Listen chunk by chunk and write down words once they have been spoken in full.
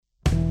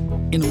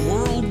In a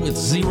world with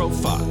zero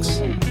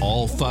fucks,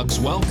 All Fucks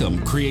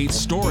Welcome creates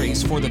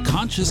stories for the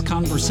conscious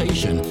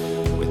conversation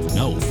with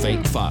no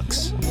fake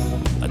fucks.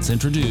 Let's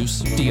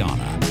introduce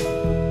Deanna.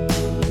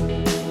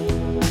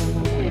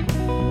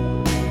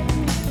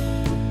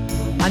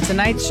 On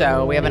tonight's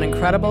show, we have an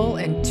incredible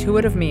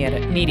intuitive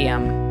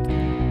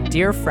medium,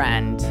 dear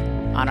friend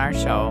on our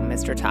show,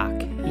 Mr.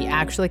 Talk. He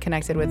actually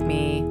connected with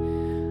me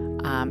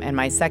and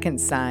my second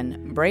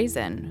son,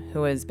 Brazen,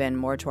 who has been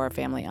more to our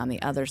family on the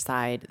other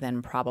side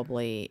than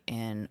probably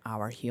in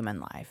our human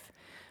life.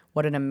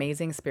 What an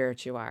amazing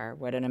spirit you are.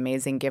 What an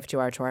amazing gift you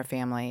are to our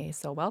family.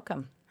 So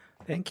welcome.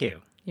 Thank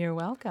you. You're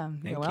welcome.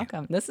 Thank You're you.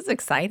 welcome. This is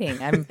exciting.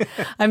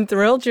 I'm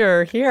thrilled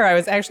you're here. I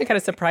was actually kind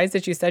of surprised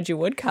that you said you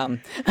would come.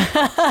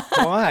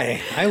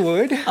 Why? I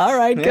would. All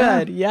right,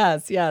 Yeah. good.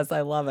 Yes,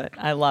 I love it.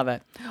 I love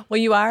it. Well,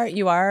 you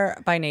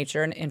are by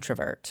nature an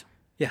introvert.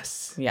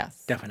 Yes.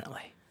 Yes.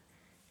 Definitely.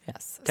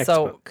 Yes.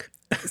 Textbook.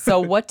 So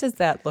what does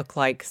that look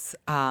like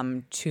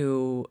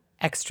to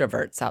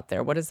extroverts out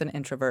there? What does an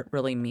introvert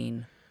really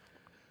mean?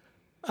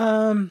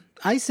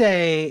 I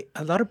say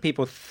a lot of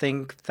people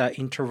think that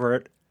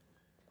introvert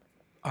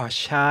are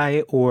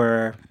shy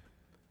or,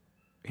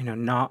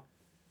 not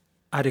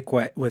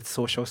adequate with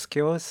social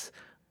skills,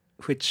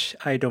 which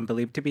I don't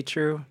believe to be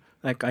true.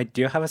 Like, I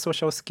do have a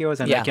social skills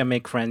and Yeah. I can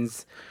make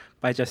friends,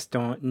 but I just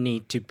don't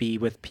need to be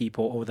with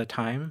people all the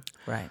time.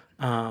 Right.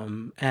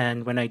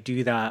 And when I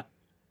do that,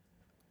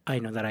 I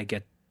know that I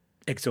get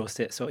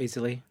exhausted so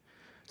easily.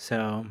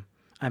 So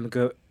I'm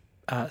good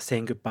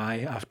saying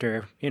goodbye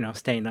after,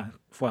 staying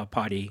for a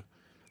party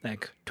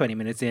like 20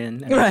 minutes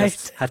in and I Right.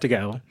 just had to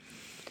go.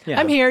 Yeah.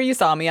 I'm here. You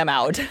saw me. I'm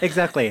out.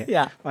 Exactly.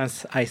 Yeah.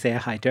 Once I say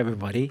hi to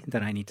everybody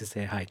that I need to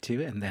say hi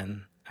to, and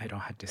then I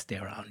don't have to stay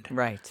around.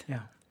 Right.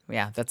 Yeah.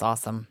 Yeah, that's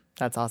awesome.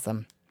 That's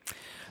awesome.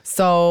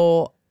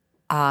 So,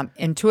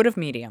 intuitive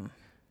medium,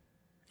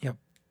 Yep.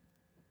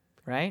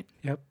 right?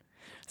 Yep.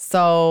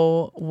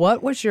 So,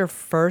 what was your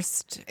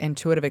first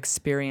intuitive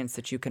experience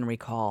that you can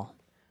recall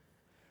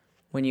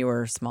when you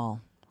were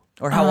small?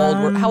 Or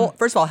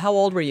first of all, how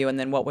old were you, and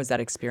then what was that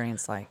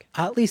experience like?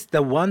 At least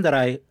the one that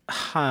I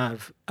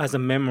have as a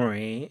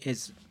memory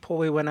is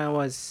probably when I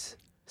was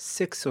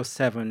 6 or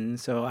 7.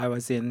 So I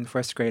was in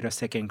first grade or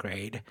second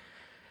grade.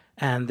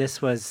 And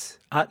this was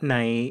at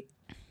night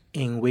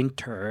in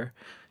winter.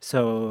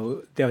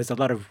 So there was a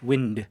lot of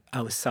wind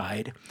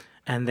outside.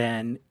 And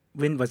then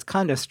wind was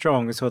kind of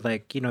strong. So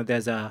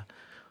there's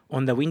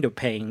on the window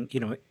pane,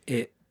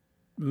 it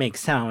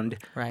makes sound,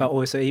 Right. but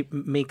also it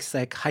makes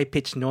like high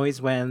pitched noise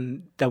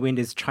when the wind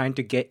is trying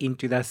to get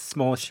into that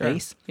small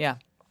space. Yeah.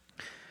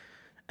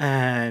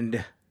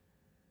 And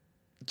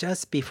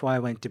just before I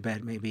went to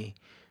bed, maybe,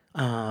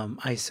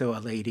 I saw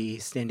a lady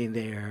standing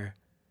there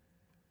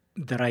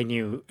that I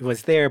knew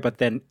was there, but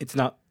then it's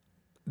not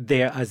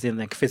there as in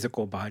like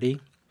physical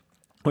body,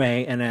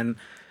 right? And then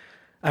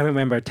I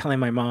remember telling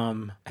my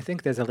mom, I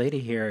think there's a lady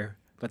here,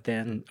 but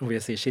then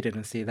obviously she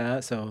didn't see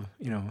that. So,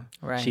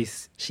 Right. she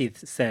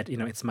said,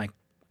 it's my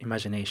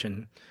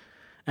imagination.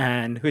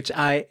 And which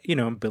I,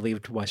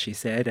 believed what she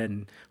said.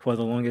 And for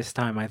the longest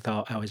time, I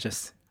thought I was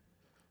just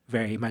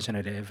very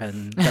imaginative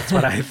and that's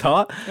what I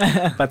thought.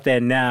 But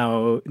then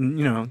now,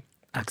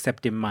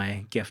 accepting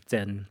my gift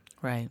and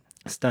Right.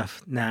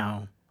 stuff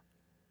now,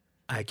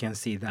 I can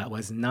see that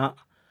was not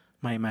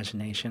my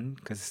imagination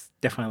because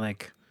definitely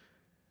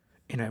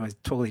it was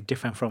totally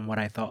different from what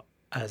I thought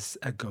as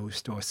a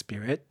ghost or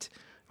spirit.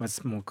 It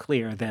was more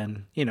clear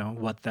than,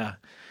 what the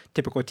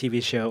typical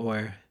TV show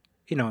or,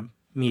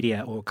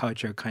 media or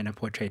culture kind of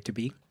portrayed to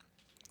be.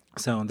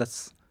 So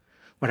that's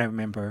what I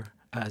remember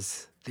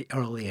as the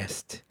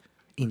earliest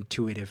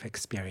intuitive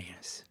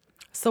experience.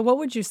 So, what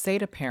would you say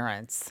to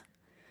parents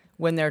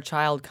when their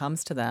child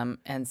comes to them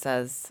and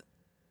says,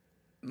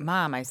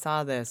 Mom, I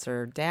saw this,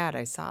 or Dad,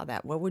 I saw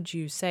that? What would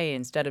you say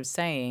instead of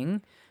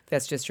saying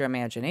that's just your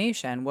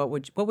imagination? What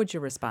would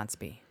your response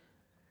be?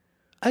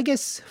 I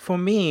guess for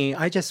me,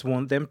 I just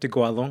want them to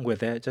go along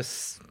with it.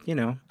 Just,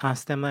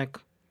 ask them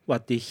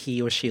what did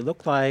he or she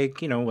look like?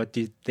 What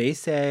did they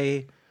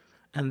say?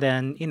 And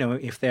then,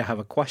 if they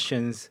have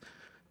questions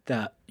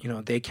that,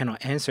 they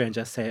cannot answer and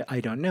just say,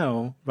 I don't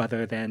know,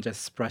 rather than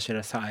just brush it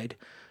aside.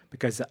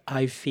 Because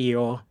I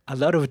feel a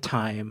lot of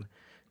time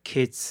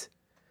kids,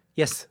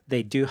 yes,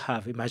 they do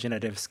have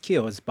imaginative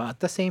skills, but at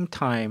the same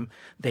time,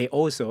 they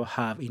also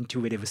have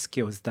intuitive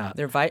skills that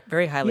They're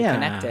very highly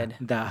connected.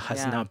 that has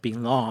Yeah. not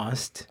been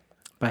lost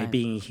by Right.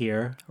 being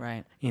here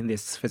Right. in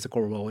this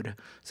physical world.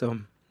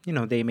 So,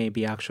 they may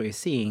be actually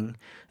seeing.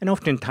 And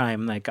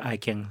oftentimes, I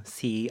can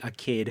see a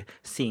kid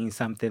seeing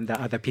something that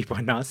other people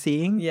are not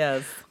seeing.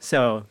 Yes.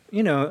 So,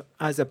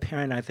 as a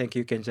parent, I think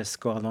you can just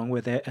go along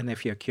with it. And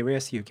if you're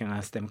curious, you can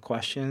ask them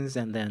questions.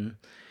 And then,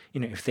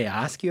 if they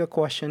ask you a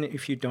question,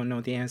 if you don't know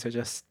the answer,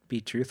 just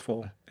be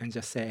truthful and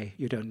just say,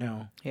 you don't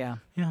know. Yeah.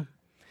 Yeah.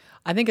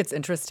 I think it's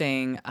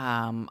interesting.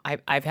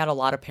 I've had a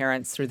lot of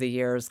parents through the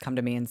years come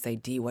to me and say,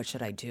 Dee, what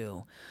should I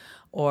do?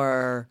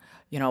 Or,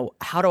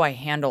 how do I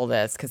handle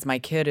this? Because my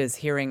kid is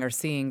hearing or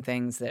seeing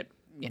things that,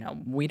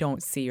 we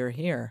don't see or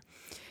hear.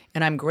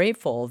 And I'm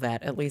grateful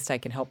that at least I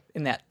can help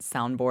in that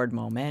soundboard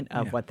moment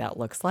of what that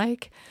looks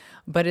like.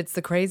 But it's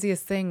the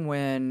craziest thing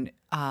when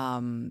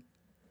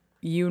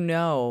you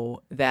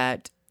know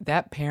that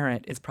that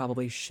parent is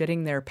probably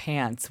shitting their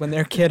pants when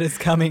their kid is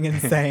coming and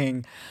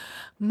saying,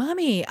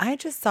 Mommy, I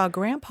just saw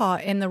Grandpa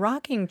in the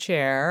rocking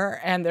chair.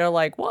 And they're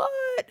like, what?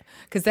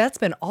 Because that's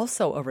been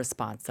also a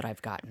response that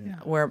I've gotten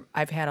where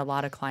I've had a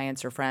lot of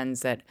clients or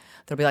friends that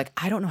they'll be like,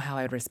 I don't know how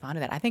I would respond to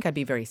that. I think I'd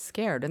be very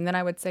scared. And then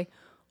I would say,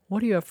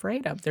 what are you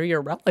afraid of? They're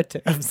your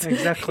relatives.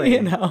 Exactly.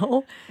 You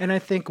know? And I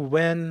think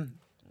when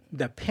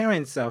the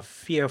parents are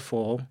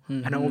fearful,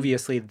 and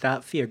obviously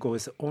that fear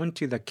goes on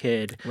to the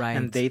kid, Right.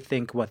 and they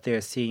think what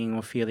they're seeing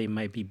or feeling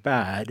might be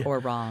bad. Or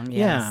wrong,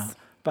 Yeah. yes.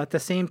 But at the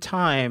same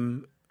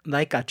time,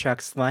 like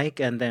attracts like,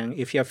 and then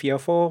if you're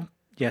fearful,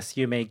 yes,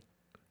 you may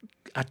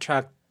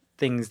attract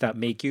things that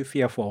make you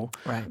fearful.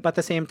 Right. But at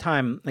the same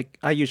time, like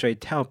I usually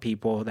tell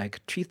people,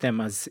 like treat them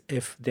as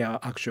if they are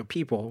actual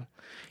people.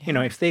 You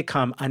know, if they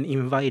come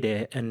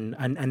uninvited and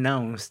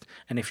unannounced,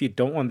 and if you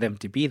don't want them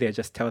to be there,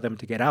 just tell them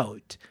to get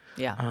out.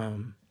 Yeah.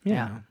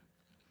 Yeah.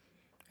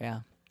 Yeah.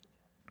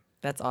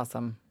 That's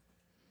awesome.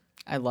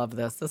 I love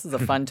this. This is a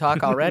fun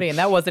talk already, and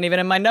that wasn't even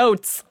in my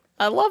notes.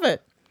 I love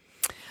it.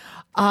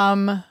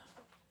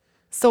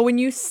 So when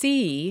you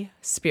see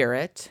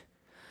spirit,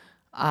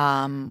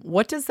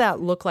 what does that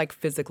look like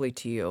physically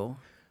to you?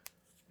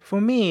 For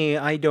me,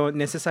 I don't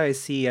necessarily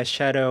see a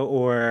shadow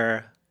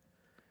or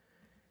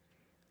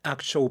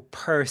actual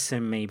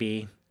person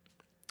maybe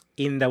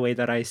in the way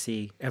that I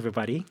see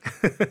everybody.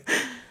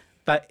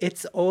 But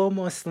it's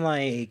almost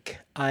like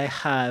I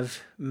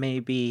have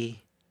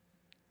maybe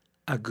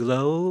a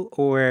glow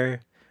or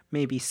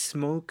maybe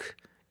smoke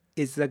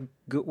is a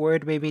good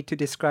word maybe to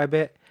describe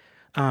it.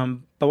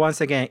 But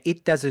once again,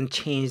 it doesn't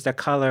change the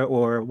color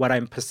or what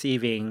I'm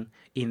perceiving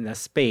in the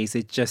space.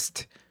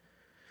 It's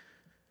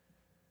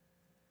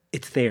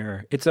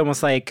there. It's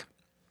almost like,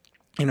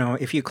 you know,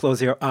 if you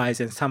close your eyes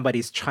and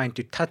somebody's trying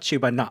to touch you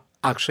but not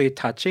actually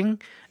touching,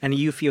 and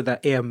you feel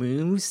that air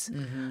moves,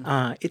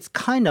 it's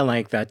kind of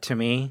like that to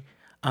me.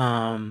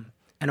 And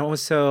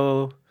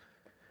also,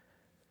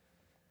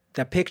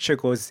 the picture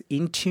goes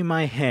into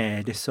my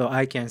head so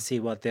I can see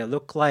what they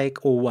look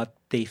like or what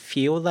they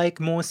feel like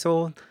more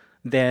so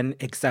than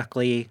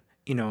exactly,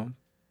 you know,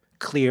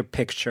 clear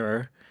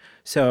picture.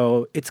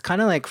 So it's kind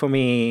of like for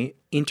me,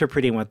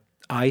 interpreting what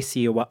I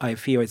see or what I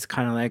feel is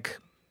kind of like,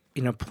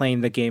 you know,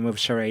 playing the game of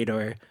charade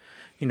or,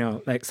 you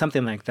know, like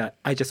something like that.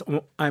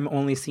 I'm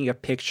only seeing a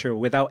picture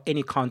without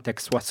any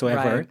context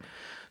whatsoever. Right.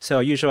 So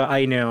usually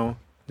I know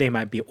they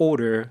might be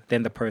older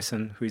than the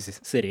person who's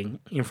sitting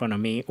in front of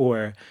me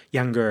or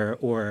younger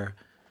or,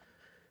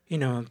 you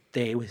know,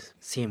 they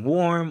seem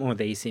warm or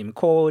they seem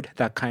cold,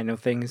 that kind of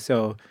thing.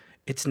 So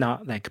it's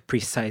not like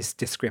precise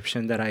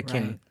description that I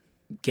can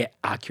get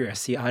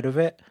accuracy out of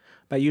it.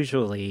 But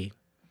usually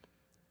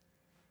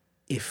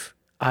if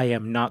I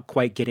am not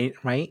quite getting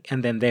it right,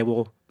 and then they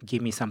will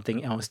give me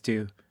something else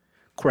to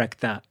correct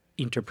that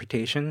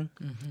interpretation.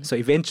 So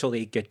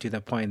eventually get to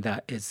the point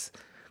that is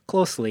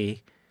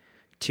closely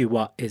to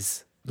what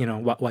is, you know,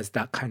 what was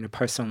that kind of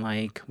person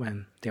like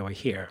when they were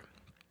here.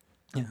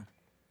 Yeah.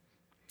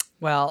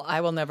 Well,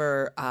 I will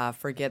never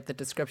forget the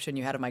description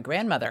you had of my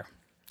grandmother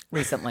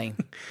recently.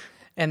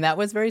 And that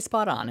was very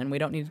spot on, and we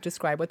don't need to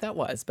describe what that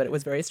was, but it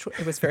was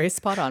very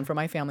spot on for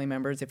my family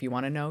members. If you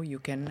want to know, you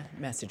can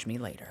message me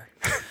later.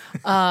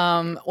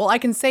 Well, I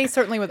can say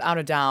certainly without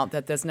a doubt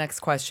that this next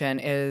question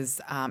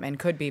is and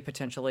could be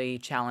potentially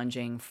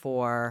challenging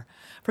for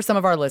some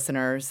of our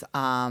listeners.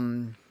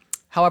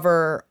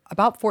 However,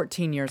 about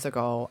 14 years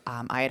ago,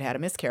 I had a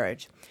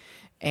miscarriage,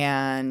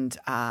 and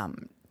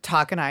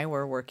Talk and I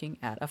were working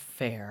at a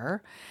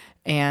fair.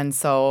 And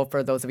so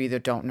for those of you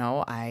that don't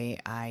know,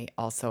 I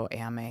also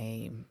am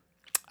a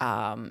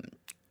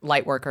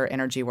light worker,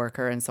 energy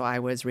worker. And so I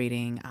was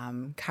reading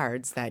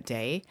cards that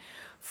day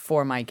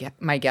for my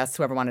guests,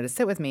 whoever wanted to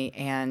sit with me.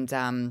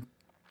 And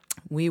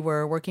we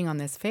were working on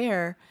this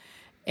fair.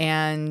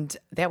 And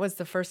that was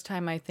the first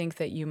time I think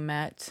that you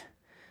met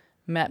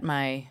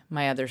my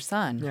other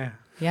son. Yeah.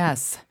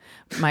 Yes,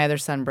 my other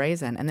son,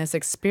 Brazen. And this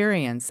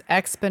experience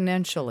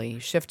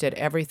exponentially shifted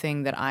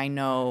everything that I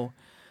know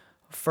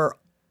for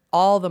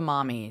all the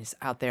mommies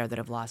out there that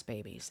have lost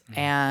babies.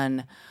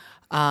 And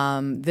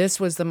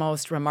this was the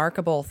most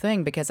remarkable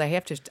thing because I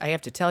have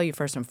to tell you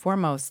first and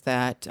foremost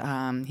that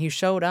he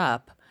showed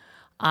up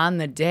on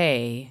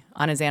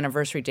his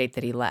anniversary date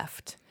that he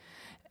left.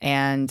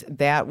 And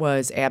that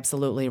was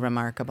absolutely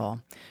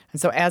remarkable. And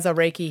so as a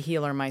Reiki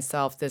healer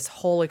myself, this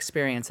whole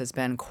experience has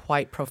been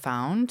quite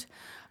profound.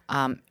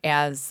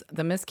 As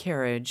the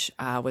miscarriage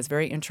was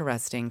very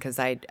interesting because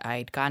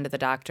I'd gone to the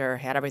doctor,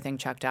 had everything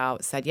checked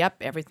out, said, yep,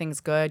 everything's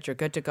good, you're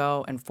good to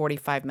go, and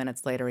 45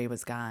 minutes later he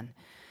was gone.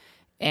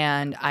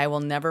 And I will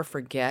never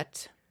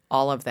forget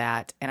all of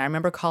that. And I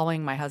remember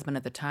calling my husband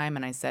at the time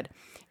and I said,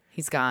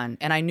 he's gone.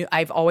 And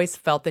I've always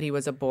felt that he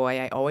was a boy.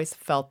 I always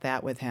felt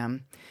that with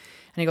him.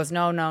 And he goes,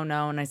 no.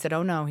 And I said,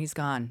 oh, no, he's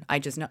gone. I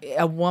just know.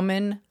 A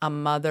woman, a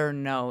mother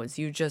knows.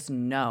 You just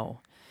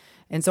know.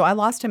 And so I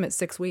lost him at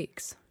 6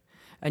 weeks.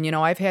 And,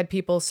 I've had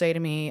people say to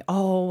me,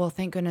 oh, well,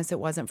 thank goodness it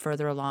wasn't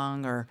further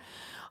along. Or,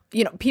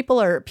 people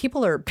are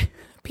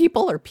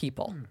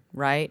people,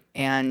 right?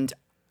 And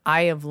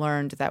I have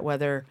learned that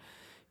whether,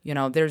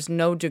 there's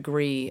no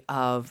degree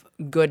of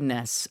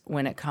goodness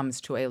when it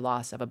comes to a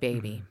loss of a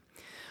baby.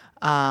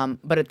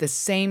 But at the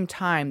same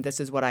time, this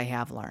is what I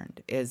have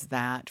learned, is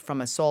that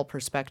from a soul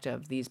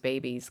perspective, these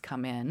babies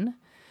come in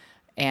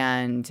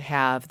and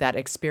have that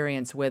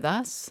experience with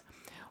us,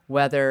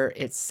 whether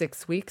it's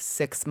 6 weeks,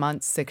 6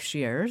 months, 6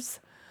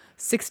 years,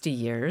 60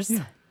 years.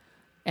 Yeah.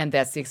 And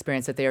that's the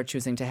experience that they are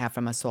choosing to have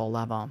from a soul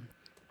level.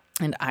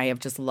 And I have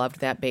just loved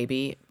that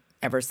baby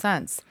ever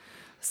since.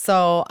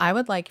 So I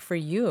would like for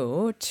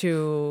you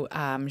to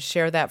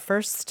share that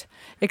first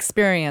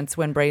experience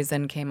when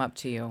Brazen came up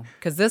to you,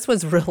 because this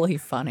was really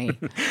funny.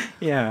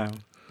 Yeah.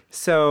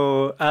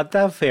 So at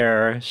that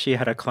fair, she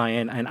had a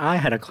client and I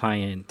had a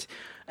client.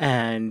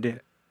 And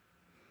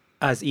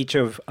as each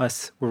of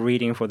us were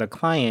reading for the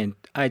client,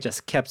 I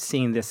just kept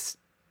seeing this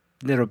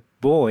little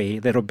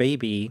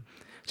baby,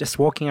 just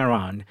walking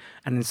around.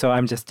 And so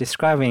I'm just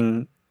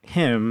describing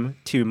him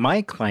to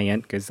my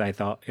client because I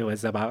thought it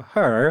was about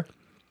her.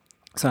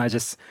 So I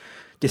just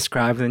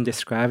described, and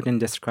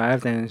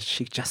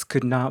she just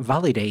could not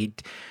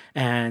validate.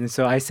 And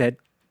so I said,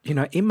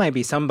 it might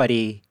be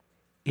somebody,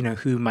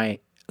 who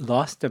might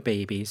lost a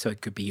baby. So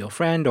it could be your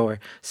friend or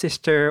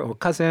sister or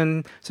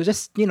cousin. So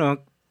just,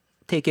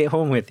 take it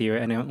home with you,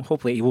 and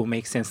hopefully it will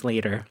make sense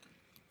later.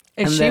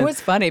 And she was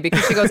funny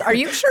because she goes, are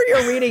you sure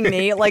you're reading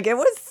me? Like, it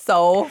was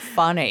so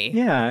funny.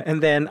 Yeah.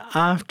 And then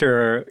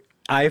after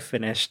I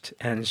finished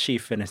and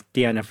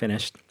Deanna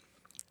finished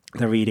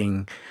the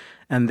reading,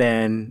 and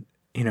then,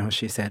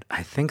 she said,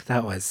 I think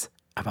that was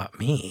about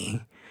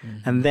me.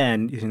 Mm-hmm. And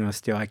then,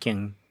 still I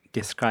can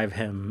describe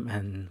him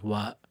and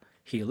what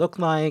he looked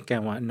like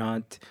and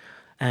whatnot.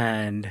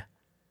 And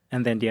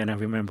then Deanna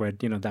remembered,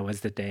 that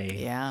was the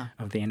day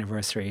of the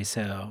anniversary.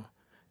 So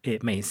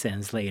it made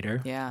sense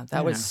later. Yeah,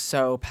 that was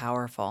so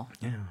powerful.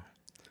 Yeah.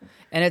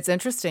 And it's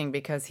interesting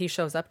because he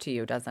shows up to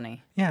you, doesn't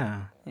he?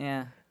 Yeah.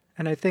 Yeah.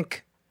 And I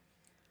think,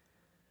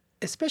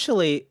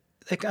 especially,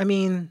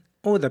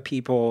 all the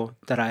people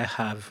that I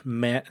have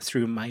met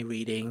through my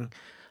reading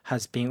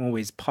has been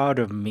always part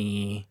of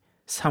me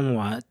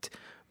somewhat,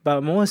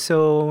 but more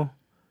so,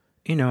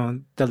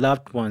 the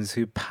loved ones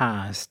who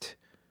passed,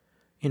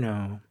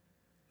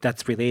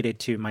 that's related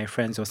to my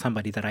friends or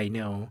somebody that I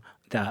know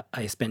that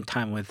I spend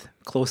time with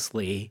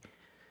closely.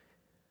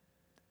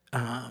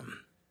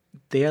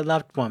 Their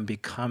loved one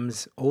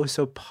becomes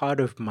also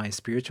part of my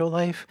spiritual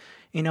life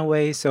in a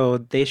way. So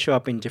they show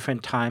up in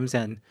different times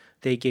and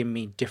they give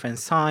me different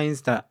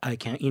signs that I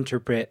can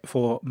interpret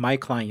for my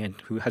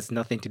client who has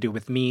nothing to do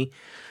with me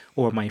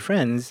or my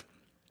friends.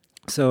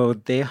 So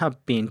they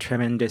have been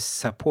tremendous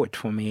support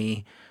for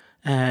me.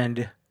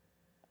 And,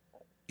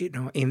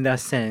 in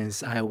that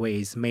sense, I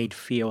always made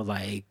feel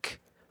like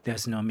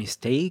there's no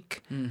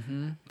mistake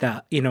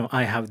that,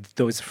 I have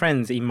those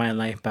friends in my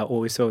life, but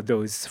also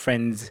those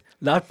friends'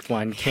 loved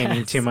one came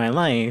into my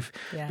life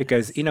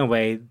because in a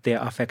way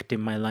they're affecting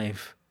my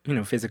life,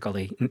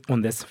 physically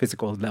on this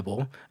physical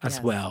level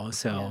as well.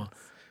 So,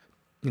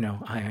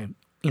 I,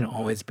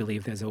 always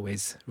believe there's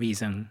always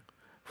reason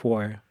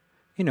for,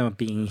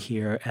 being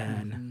here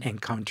and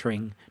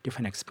encountering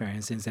different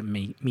experiences and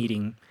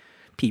meeting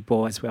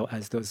people as well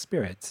as those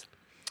spirits.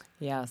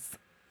 Yes.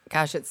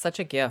 Gosh, it's such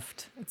a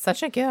gift. It's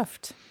such a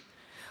gift.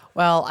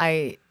 Well,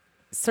 I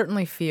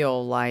certainly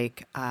feel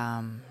like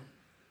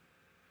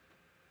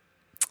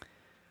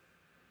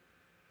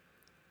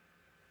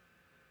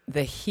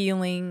the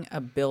healing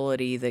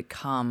ability that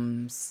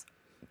comes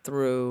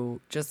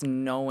through just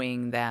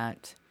knowing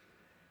that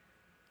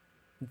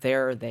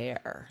they're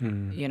there,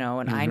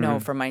 and I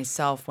know for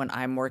myself when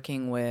I'm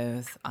working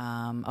with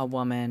a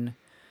woman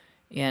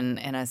in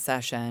a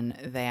session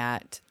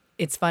that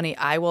it's funny,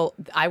 I will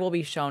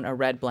be shown a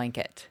red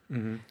blanket.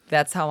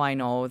 That's how I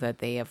know that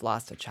they have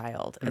lost a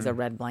child, as a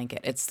red blanket.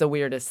 It's the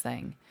weirdest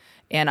thing.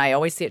 And I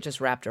always see it just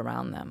wrapped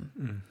around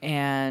them.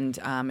 And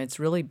it's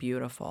really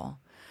beautiful.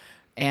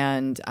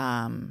 And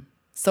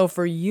so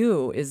for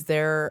you, is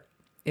there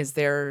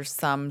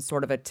some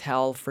sort of a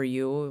tell for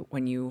you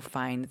when you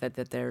find that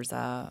there's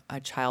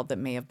a child that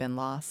may have been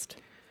lost?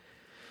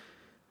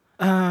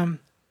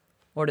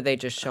 Or do they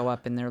just show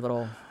up in their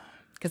little...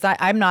 Because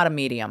I'm not a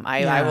medium.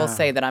 I will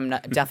say that I'm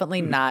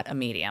definitely not a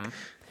medium.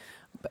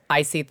 But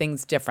I see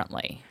things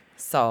differently.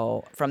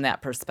 So from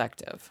that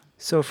perspective.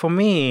 So for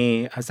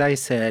me, as I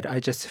said,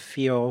 I just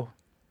feel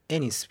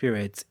any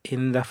spirits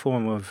in the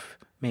form of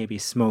maybe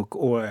smoke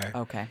or,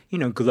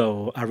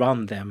 glow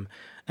around them.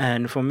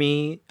 And for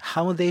me,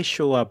 how they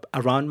show up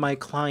around my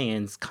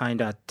clients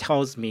kind of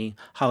tells me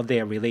how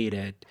they're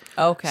related.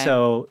 Okay.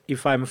 So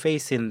if I'm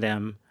facing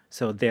them,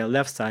 so their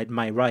left side,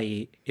 my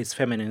right is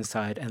feminine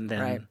side, and then...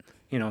 Right.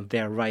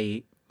 Their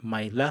right,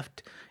 my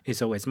left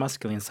is always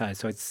masculine side.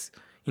 So it's,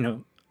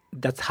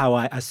 that's how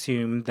I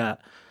assume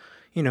that,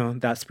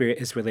 that spirit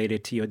is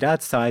related to your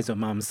dad's side or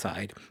mom's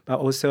side. But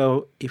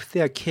also, if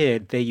they're a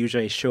kid, they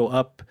usually show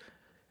up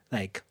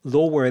like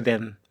lower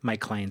than my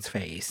client's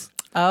face.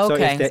 Oh, So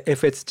okay.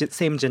 if it's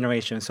same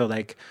generation, so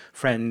like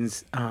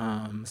friends,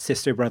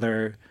 sister,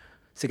 brother,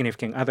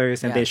 significant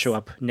others, and they Yes. show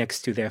up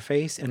next to their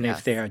face, and Yes.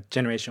 if they're a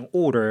generation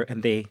older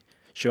and they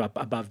show up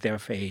above their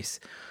face,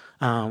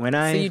 when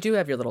I So you do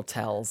have your little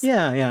tells.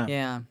 yeah.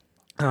 Yeah.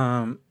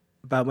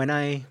 But when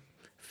I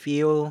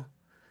feel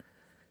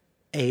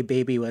a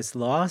baby was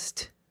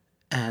lost,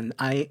 and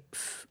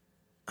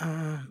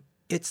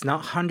it's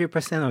not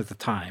 100% of the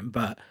time,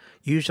 but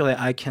usually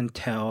I can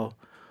tell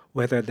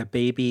whether the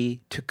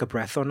baby took a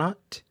breath or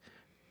not,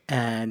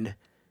 and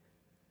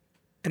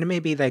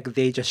maybe like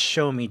they just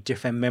show me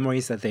different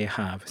memories that they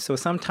have. So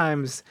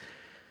sometimes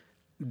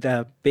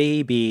the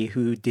baby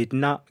who did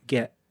not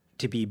get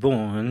to be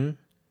born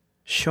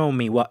show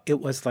me what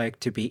it was like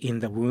to be in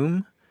the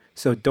womb.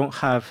 So don't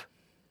have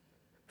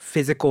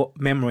physical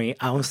memory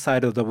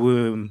outside of the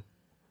womb.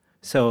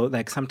 So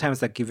like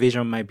sometimes like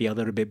vision might be a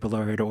little bit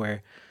blurred,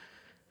 or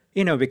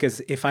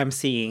because if I'm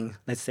seeing,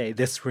 let's say,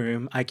 this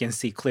room, I can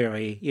see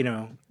clearly,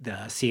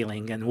 the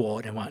ceiling and wall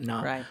and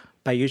whatnot. Right.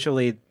 But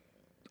usually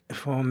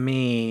for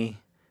me,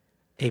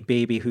 a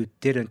baby who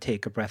didn't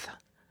take a breath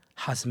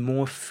has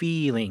more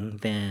feeling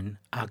than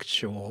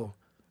actual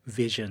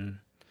vision,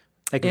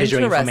 like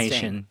visual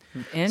information.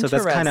 So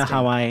that's kind of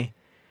how I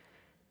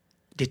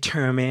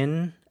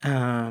determine.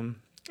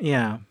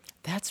 Yeah.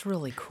 That's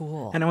really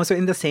cool. And also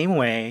in the same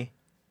way,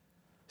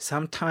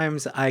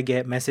 sometimes I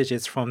get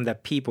messages from the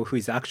people who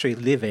is actually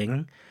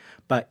living,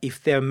 but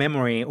if their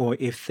memory or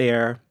if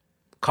their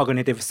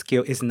cognitive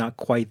skill is not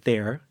quite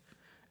there,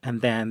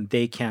 and then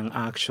they can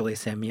actually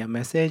send me a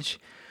message.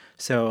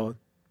 So,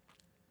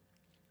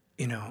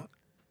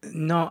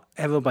 not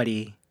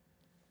everybody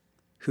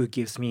who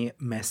gives me a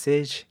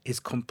message is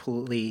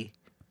completely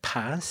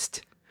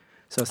past.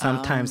 So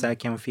sometimes I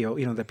can feel,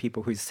 the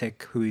people who's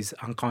sick, who is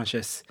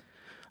unconscious,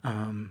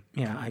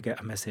 I get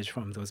a message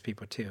from those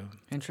people too.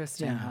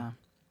 Interesting, Yeah. huh?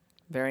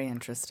 Very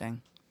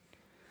interesting.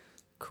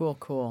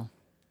 Cool.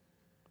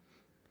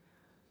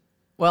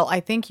 Well,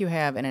 I think you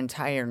have an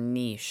entire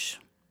niche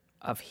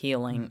of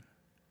healing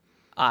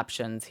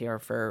options here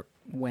for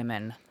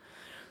women.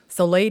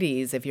 So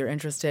ladies, if you're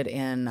interested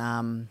in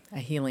a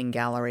healing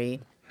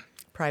gallery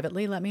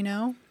privately, let me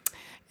know.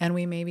 And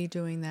we may be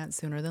doing that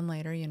sooner than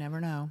later. You never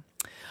know.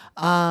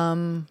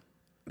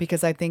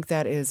 Because I think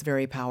that is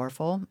very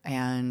powerful,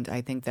 and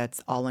I think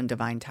that's all in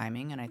divine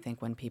timing. And I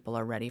think when people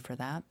are ready for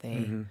that,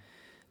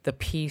 the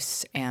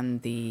peace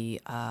and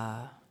the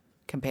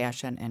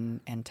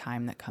compassion and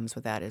time that comes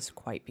with that is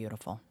quite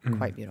beautiful.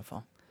 Quite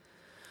beautiful.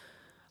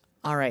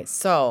 All right,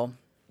 so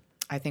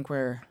I think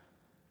we're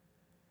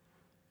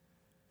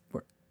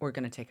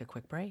going to take a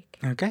quick break.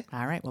 Okay.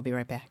 All right, we'll be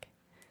right back.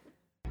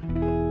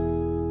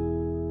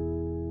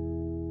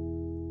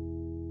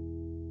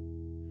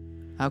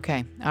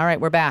 Okay. All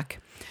right, we're back.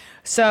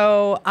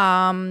 So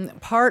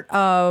part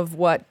of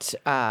what,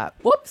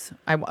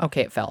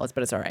 okay, it fell,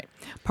 but it's all right.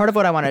 Part of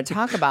what I wanted to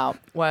talk about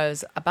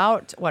was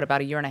about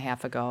a year and a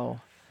half ago.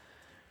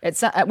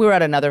 We were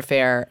at another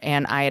fair,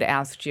 and I had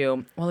asked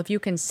you, well, if you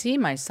can see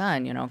my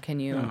son, can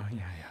you... Oh, yeah,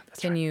 that's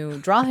Can right. you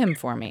draw him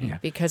for me? Yeah.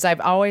 Because I've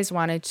always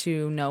wanted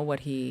to know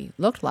what he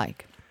looked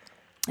like.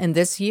 And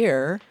this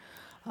year,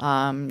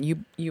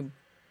 you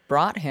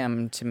brought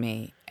him to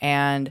me.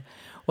 And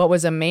what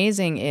was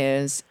amazing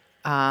is,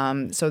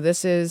 so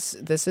this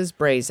is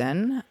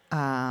Brazen.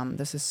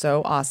 This is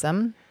so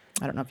awesome.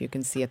 I don't know if you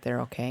can see it there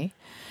okay.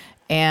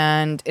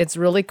 And it's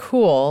really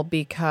cool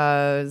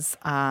because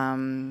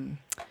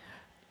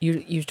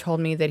you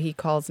told me that he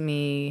calls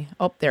me,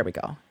 oh, there we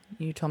go.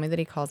 You told me that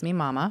he calls me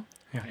Mama.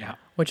 Yeah.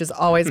 Which has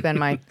always been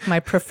my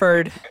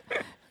preferred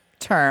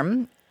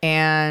term.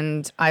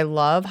 And I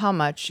love how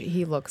much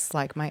he looks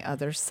like my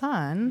other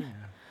son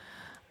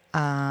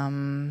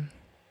in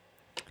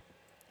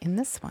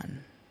this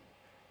one.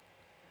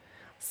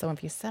 So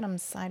if you set them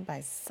side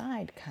by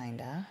side,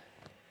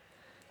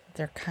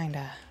 it's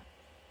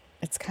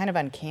kind of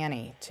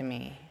uncanny to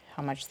me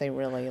how much they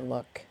really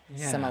look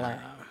similar.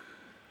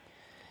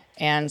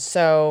 And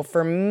so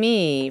for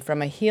me,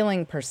 from a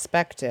healing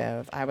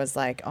perspective, I was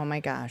like, oh my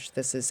gosh,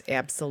 this is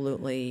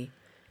absolutely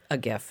a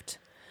gift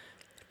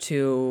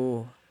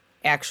to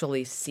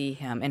actually see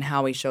him and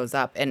how he shows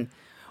up. And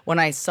when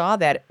I saw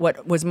that,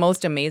 what was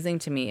most amazing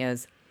to me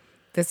is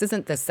this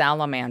isn't the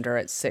salamander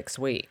at 6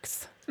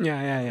 weeks.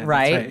 Yeah.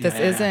 Right? That's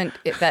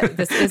right.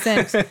 This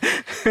isn't,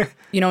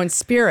 in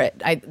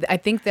spirit. I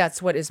think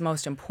that's what is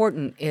most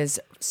important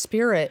is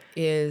spirit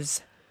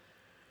is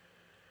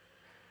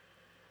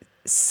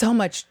so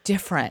much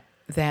different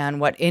than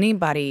what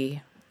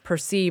anybody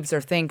perceives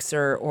or thinks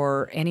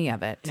or any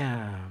of it.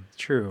 Yeah,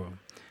 true.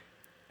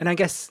 And I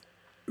guess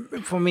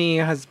for me,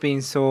 it has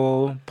been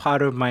so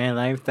part of my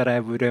life that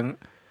I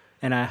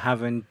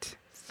haven't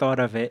thought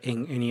of it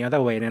in any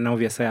other way. And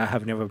obviously, I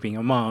have never been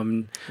a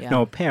mom,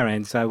 no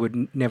parent, so I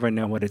would never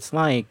know what it's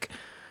like.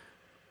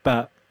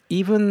 But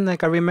even I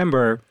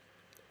remember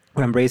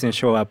when Brazen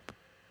showed up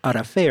at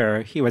a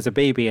fair, he was a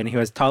baby and he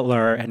was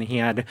toddler and he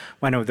had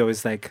one of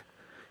those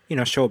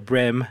short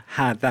brim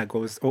hat that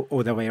goes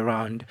all the way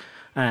around.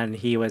 And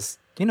he was,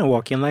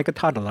 walking like a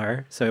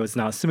toddler. So it was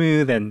not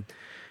smooth and,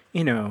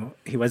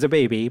 he was a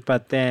baby.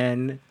 But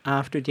then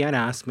after Diana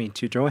asked me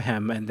to draw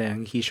him, and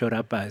then he showed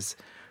up as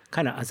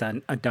kind of as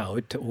an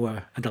adult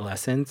or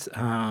adolescent.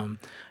 And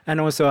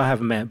also I have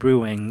met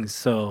Brewing.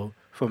 So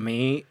for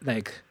me,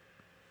 like,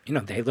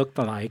 they looked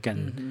alike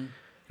and,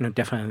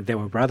 definitely they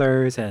were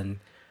brothers, and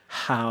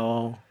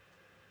how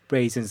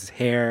Brazen's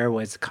hair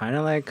was kind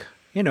of like,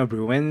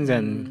 Bruin's,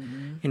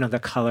 and, the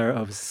color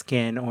of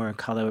skin or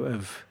color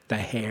of the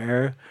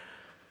hair,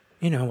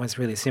 was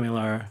really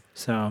similar.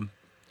 So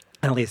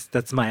at least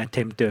that's my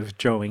attempt of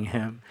drawing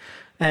him.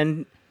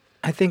 And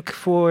I think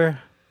for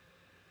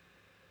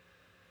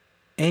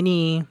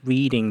any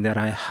reading that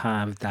I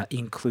have that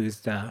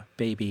includes the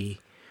baby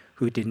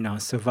who did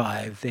not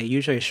survive, they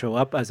usually show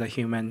up as a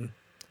human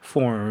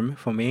form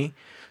for me.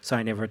 So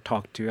I never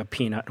talked to a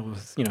peanut or,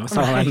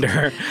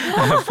 salamander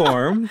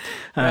form.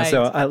 Right.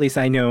 So at least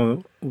I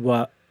know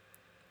what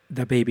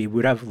the baby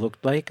would have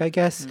looked like, I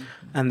guess.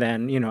 And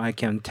then, I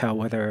can tell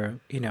whether,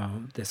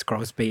 this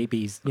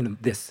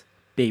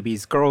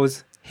baby's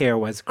girl's hair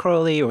was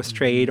curly or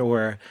straight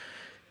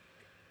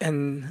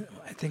and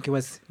I think it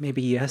was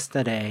maybe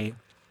yesterday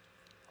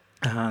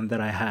that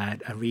I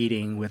had a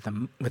reading with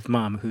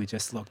mom who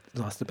just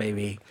lost the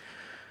baby,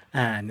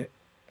 and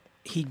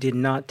he did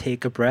not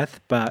take a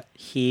breath, but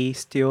he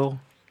still,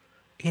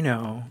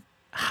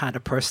 had a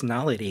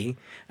personality,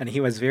 and he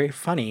was very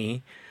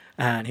funny,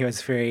 and he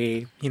was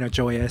very,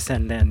 joyous,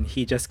 and then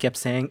he just kept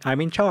saying,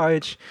 "I'm in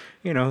charge,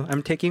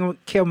 I'm taking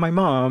care of my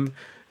mom."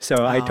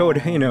 So I told,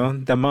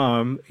 the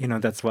mom,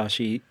 that's what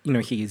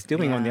he's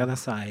doing on the other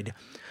side.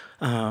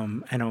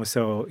 And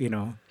also,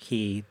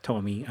 he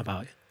told me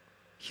about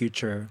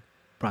future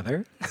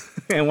brother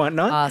and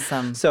whatnot.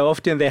 Awesome. So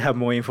often they have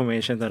more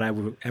information than I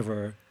would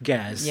ever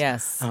guess.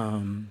 Yes.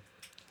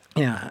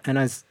 Yeah. And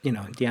as,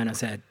 Diana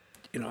said,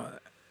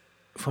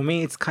 for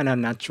me, it's kind of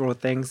natural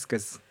things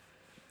because,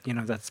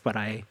 that's what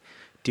I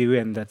do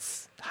and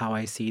that's how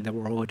I see the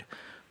world.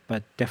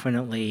 But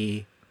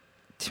definitely,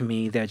 to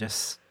me, they're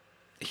just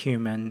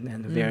human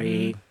and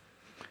very...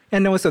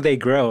 And also they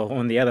grow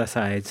on the other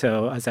side.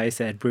 So as I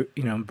said,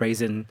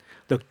 Brazen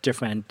looked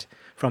different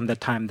from the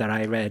time that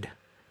I read,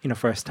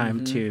 first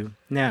time to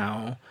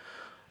now.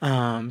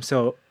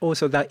 So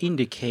also that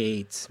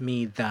indicates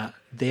me that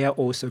they are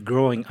also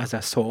growing as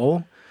a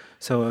soul.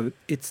 So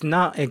it's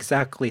not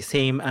exactly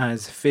same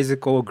as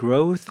physical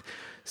growth.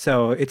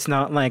 So it's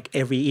not like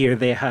every year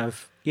they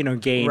have,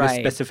 gained a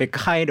specific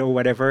height or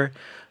whatever.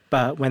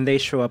 But when they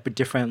show up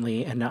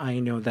differently, and I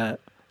know that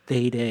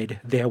they did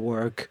their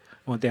work,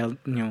 or their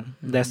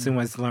lesson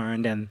was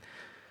learned, and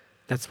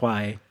that's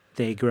why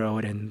they grow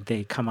and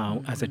they come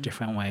out as a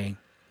different way.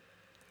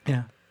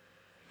 Yeah.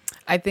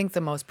 I think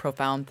the most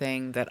profound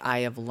thing that I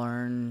have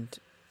learned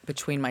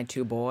between my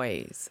two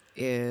boys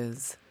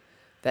is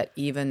that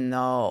even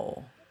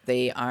though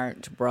they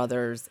aren't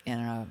brothers in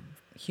a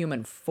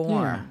human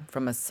form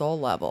from a soul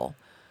level,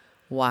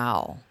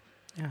 wow.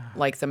 Yeah.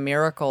 Like the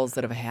miracles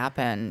that have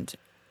happened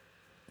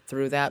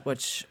through that,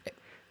 which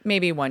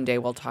maybe one day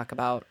we'll talk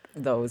about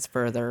those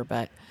further,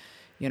 but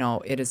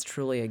it is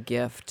truly a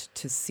gift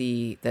to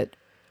see that.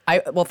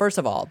 Well, first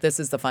of all, this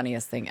is the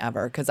funniest thing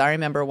ever, because I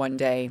remember one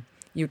day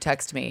you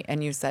text me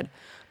and you said,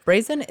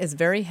 "Brazen is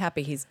very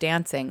happy, he's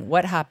dancing.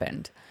 What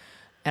happened?"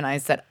 And I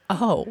said,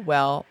 "Oh,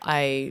 well,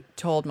 I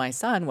told my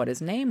son what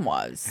his name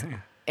was."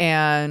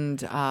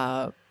 And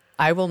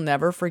I will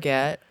never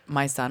forget,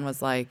 my son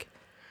was like,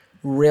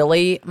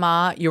 "Really,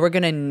 Ma? You were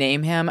going to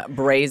name him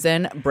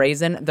Brazen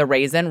the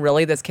Raisin?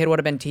 Really? This kid would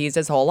have been teased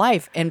his whole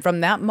life." And from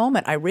that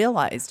moment, I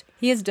realized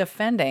he is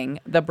defending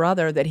the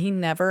brother that he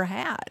never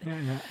had.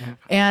 Yeah.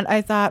 And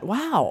I thought,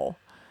 wow,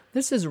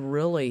 this is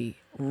really,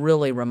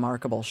 really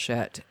remarkable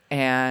shit.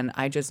 And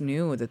I just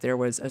knew that there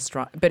was a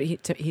strong, but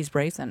he's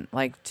Brazen.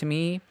 Like, to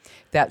me,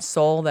 that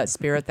soul, that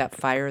spirit, that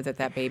fire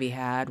that baby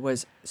had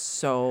was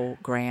so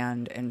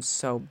grand and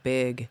so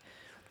big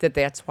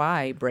that's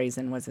why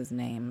Brazen was his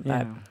name.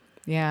 But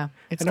yeah,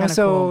 it's kind of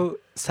cool. And also,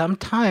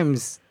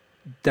 sometimes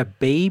the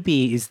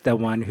baby is the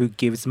one who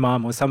gives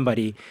mom or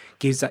somebody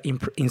gives the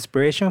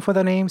inspiration for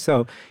the name.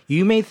 So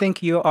you may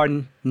think you are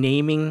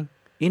naming,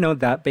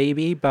 that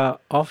baby,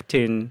 but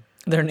often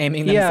they're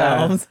naming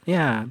themselves.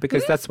 Yeah,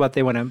 because that's what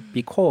they want to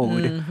be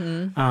called.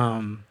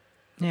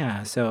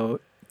 So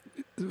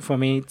for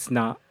me, it's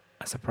not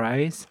a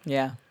surprise.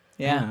 Yeah.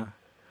 It's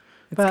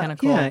But kind of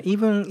cool. yeah,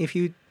 even if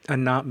you are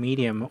not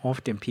medium,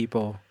 often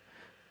people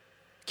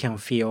can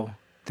feel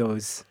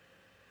those,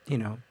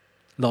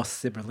 lost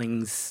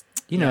siblings,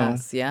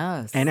 yes.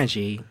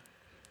 energy.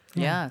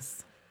 Yeah.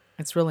 Yes.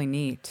 It's really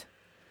neat.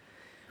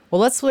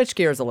 Well, let's switch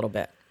gears a little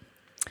bit.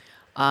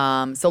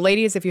 So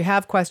ladies, if you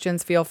have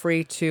questions, feel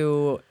free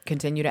to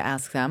continue to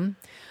ask them.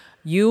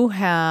 You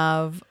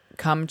have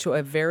come to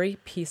a very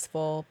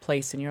peaceful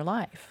place in your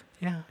life.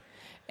 Yeah.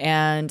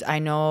 And I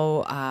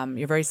know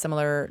you're very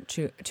similar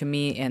to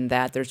me in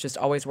that there's just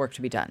always work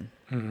to be done.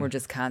 We're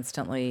just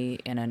constantly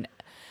in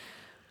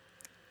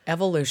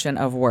Evolution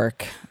of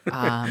work.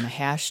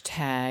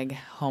 Hashtag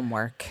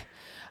homework.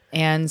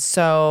 And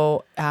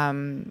so,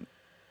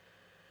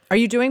 are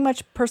you doing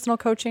much personal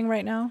coaching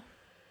right now?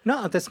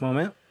 Not at this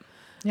moment.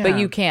 Yeah. But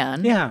you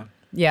can. Yeah.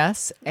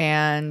 Yes.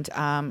 And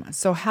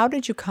so how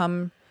did you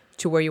come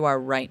to where you are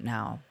right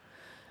now?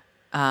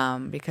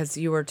 Because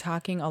you were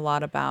talking a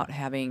lot about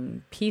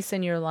having peace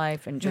in your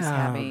life and just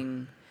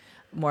having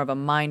more of a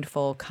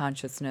mindful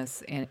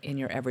consciousness in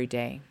your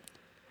everyday.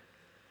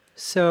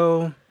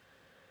 So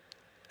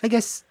I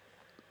guess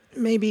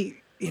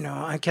maybe,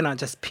 I cannot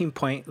just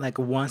pinpoint like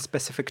one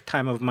specific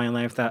time of my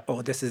life that,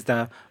 this is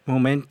the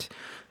moment.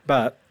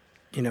 But,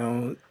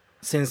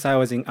 since I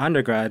was in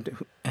undergrad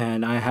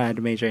and I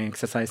had major in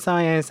exercise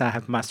science, I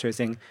have master's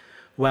in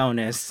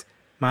wellness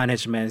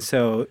management.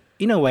 So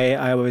in a way,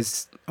 I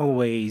was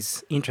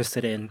always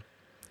interested in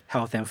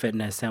health and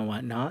fitness and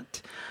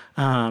whatnot.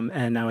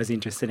 And I was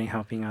interested in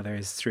helping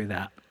others through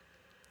that.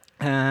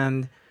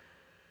 And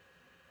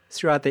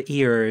throughout the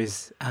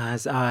years,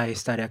 as I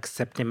started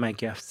accepting my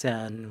gifts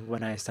and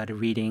when I started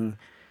reading,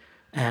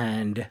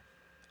 and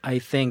I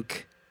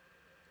think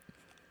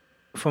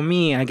for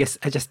me, I guess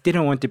I just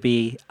didn't want to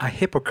be a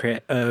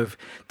hypocrite of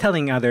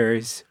telling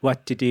others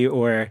what to do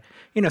or,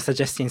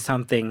 suggesting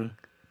something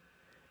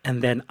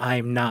and then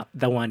I'm not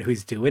the one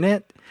who's doing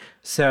it.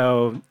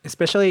 So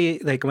especially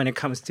like when it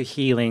comes to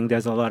healing,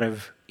 there's a lot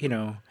of,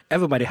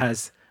 everybody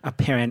has a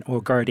parent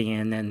or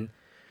guardian and,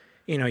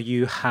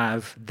 you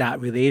have that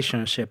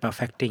relationship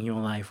affecting your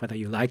life, whether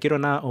you like it or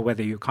not, or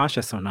whether you're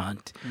conscious or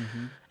not.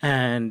 Mm-hmm.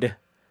 And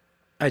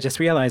I just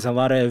realized a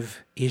lot of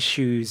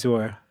issues,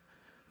 or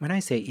when I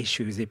say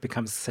issues, it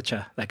becomes such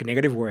a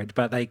negative word,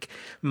 but like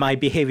my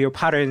behavioral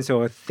patterns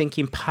or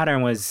thinking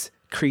pattern was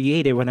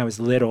created when I was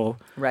little,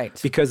 right?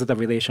 Because of the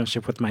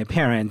relationship with my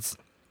parents.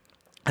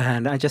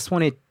 And I just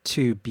wanted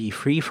to be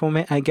free from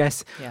it, I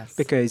guess. Yes.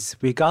 Because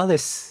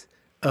regardless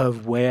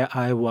of where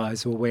I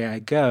was or where I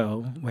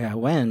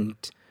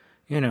went,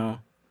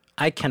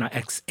 I cannot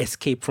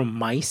escape from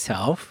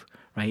myself,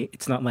 right?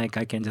 It's not like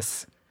I can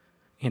just,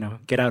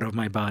 get out of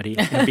my body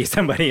and be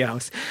somebody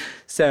else.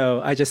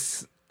 So I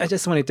just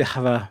wanted to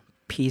have a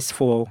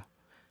peaceful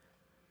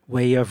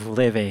way of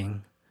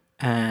living.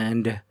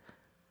 And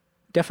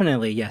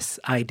definitely, yes,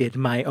 I did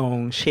my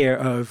own share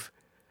of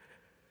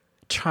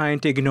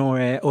trying to ignore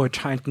it or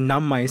trying to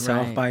numb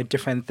myself by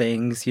different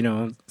things,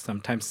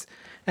 sometimes.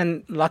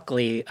 And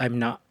luckily, I'm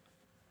not,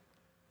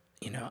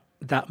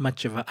 that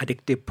much of an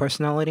addictive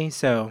personality.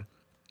 So,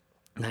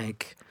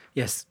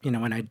 yes,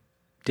 when I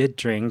did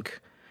drink,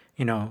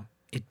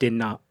 it did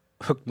not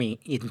hook me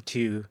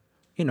into,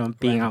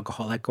 being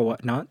alcoholic or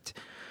whatnot.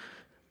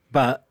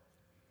 But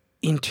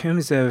in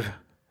terms of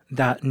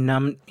that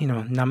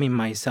numbing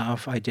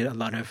myself, I did a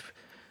lot of,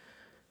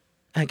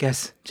 I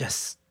guess,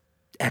 just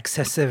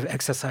excessive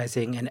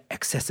exercising and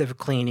excessive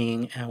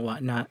cleaning and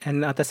whatnot.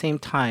 And at the same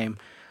time,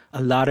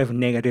 a lot of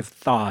negative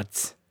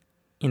thoughts,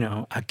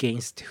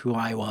 against who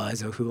I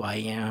was or who I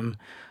am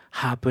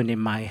happened in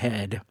my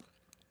head.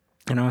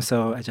 And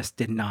also, I just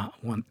did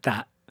not want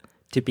that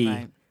to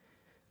be,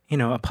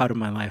 a part of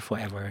my life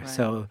forever. Right.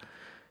 So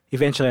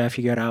eventually I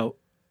figured out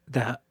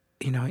that,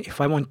 if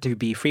I want to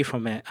be free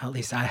from it, at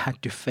least I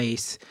had to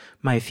face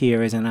my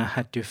fears and I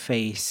had to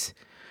face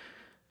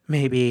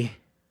maybe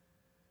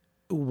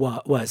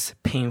what was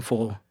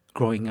painful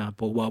growing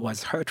up or what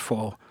was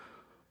hurtful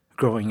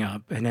growing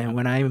up. And then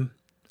when I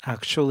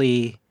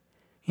actually,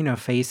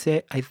 face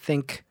it, I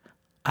think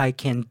I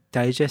can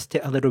digest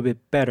it a little bit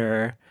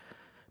better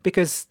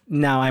because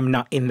now I'm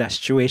not in that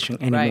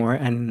situation anymore.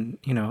 Right. And,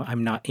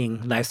 I'm not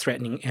in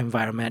life-threatening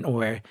environment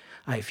or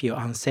I feel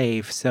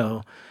unsafe.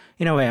 So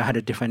in a way, I had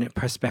a different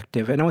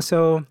perspective. And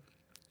also,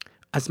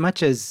 as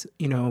much as,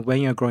 when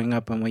you're growing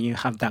up and when you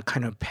have that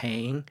kind of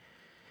pain,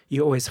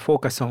 you always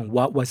focus on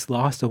what was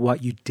lost or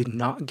what you did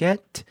not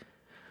get.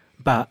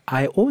 But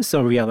I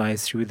also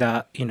realized through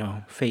that,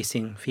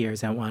 facing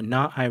fears and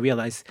whatnot, I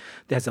realized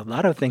there's a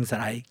lot of things that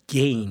I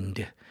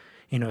gained,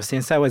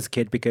 since I was a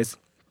kid because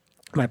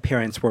my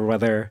parents were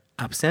rather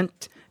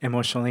absent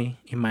emotionally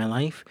in my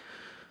life.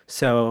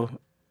 So,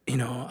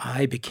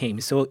 I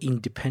became so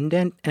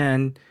independent.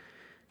 And,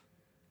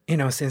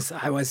 since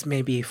I was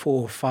maybe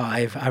 4 or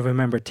 5, I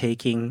remember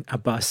taking a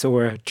bus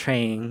or a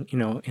train,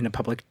 in a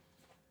public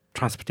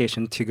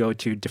transportation to go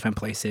to different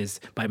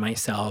places by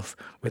myself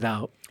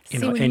without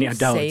any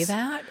adults. Say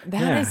that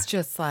is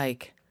just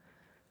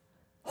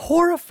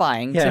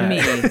horrifying to me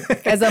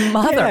as a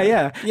mother.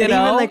 Yeah.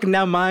 Even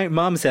now my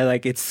mom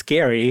said it's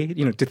scary,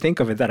 to think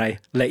of it that I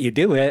let you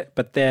do it.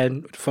 But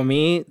then for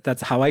me,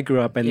 that's how I grew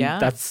up and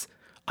that's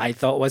I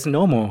thought was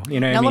normal.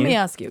 Now let me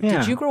ask you,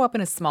 did you grow up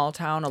in a small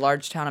town, a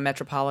large town, a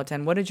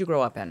metropolitan? What did you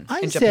grow up in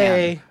Japan?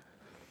 Say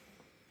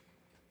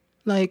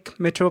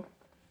metroplex.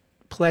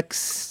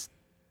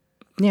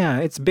 Yeah,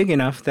 it's big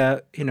enough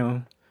that,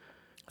 So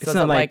it's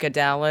not like a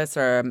Dallas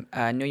or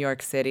a New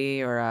York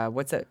City or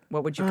what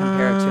would you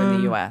compare it to in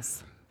the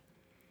U.S.?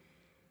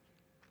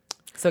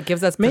 So it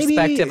gives us Maybe-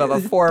 perspective of a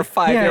 4 or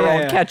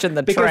 5-year-old catching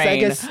the because train. I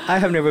guess I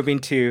have never been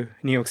to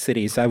New York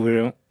City, so I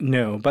wouldn't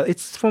know. But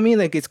it's for me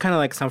like it's kind of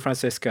like San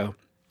Francisco.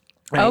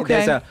 Right? Okay.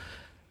 There's a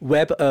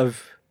web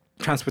of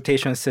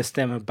transportation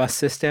system, a bus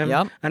system.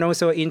 Yep. And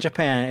also in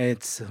Japan,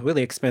 it's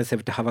really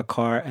expensive to have a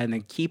car and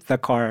then keep the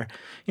car,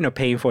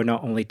 paying for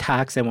not only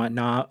tax and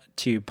whatnot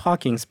to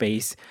parking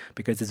space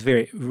because it's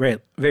very, very,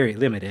 very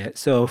limited.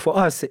 So for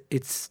us,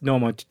 it's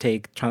normal to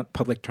take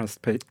public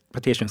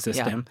transportation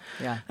system.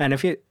 Yeah. And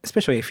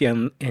especially if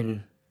you're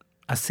in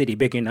a city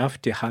big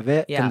enough to have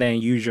it, Yeah. and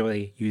then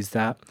usually use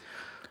that.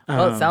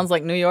 Well, it sounds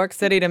like New York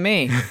City to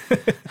me.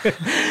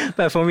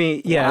 But for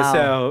me, yeah. Wow.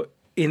 So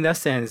in that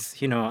sense,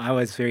 I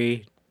was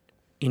very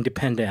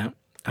independent.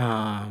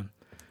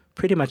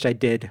 Pretty much I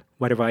did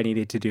whatever I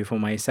needed to do for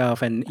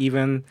myself. And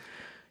even,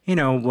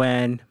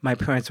 when my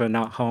parents were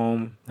not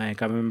home,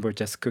 like I remember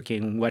just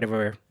cooking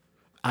whatever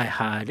I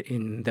had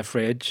in the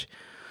fridge.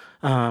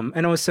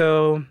 And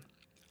also,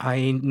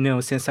 I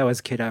know since I was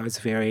a kid, I was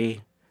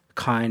very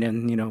kind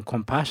and,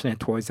 compassionate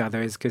towards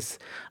others because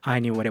I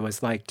knew what it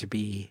was like to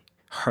be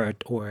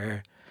hurt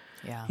or,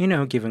 Yeah.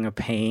 giving a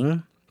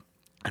pain.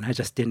 And I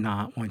just did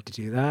not want to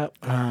do that.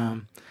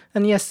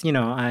 And yes,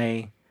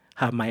 I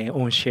have my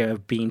own share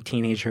of being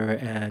teenager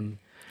and,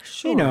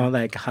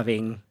 like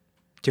having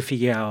to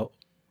figure out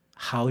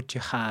how to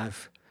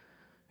have,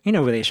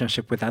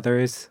 relationship with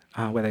others,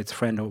 whether it's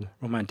friend or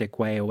romantic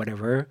way or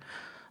whatever.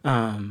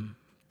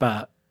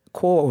 But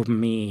core of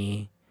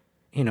me,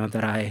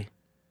 that I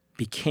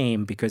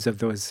became because of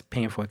those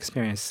painful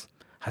experience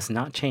has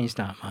not changed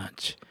that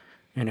much,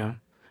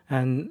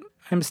 and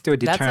I'm still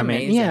That's determined.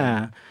 amazing.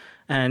 Yeah.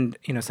 And,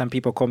 some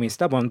people call me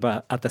stubborn,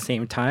 but at the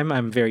same time,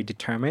 I'm very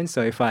determined.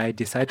 So if I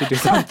decide to do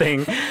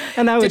something,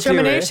 and I would do it.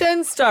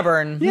 Determination,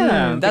 stubborn.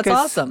 Yeah. That's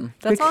because- awesome.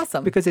 That's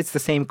awesome. Because it's the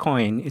same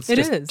coin. It's It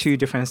just is. two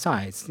different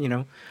sides, I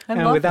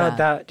and love without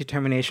that. that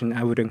determination,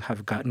 I wouldn't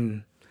have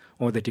gotten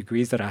all the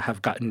degrees that I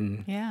have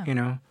gotten, Yeah.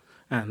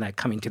 and like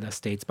coming to the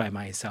States by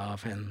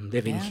myself and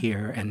living Yeah.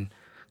 here and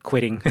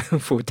quitting a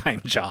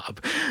full-time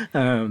job.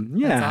 Yeah.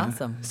 That's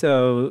awesome.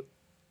 So,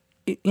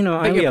 I But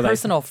your realized.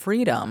 personal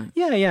freedom.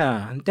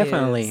 Yeah,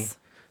 definitely. is-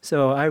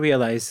 So I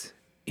realized,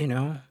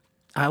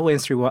 I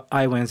went through what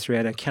I went through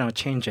and I cannot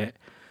change it,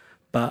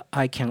 but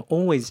I can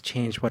always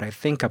change what I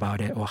think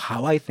about it or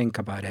how I think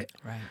about it.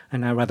 Right.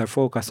 And I rather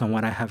focus on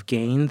what I have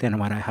gained than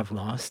what I have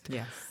lost.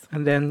 Yes.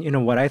 And then,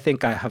 what I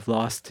think I have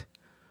lost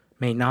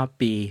may not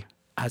be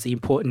as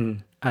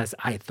important as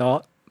I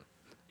thought,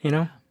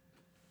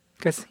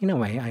 because in a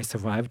way I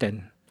survived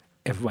and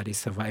everybody's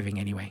surviving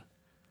anyway.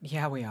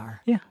 Yeah, we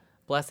are. Yeah.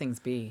 Blessings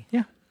be.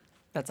 Yeah.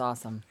 That's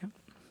awesome.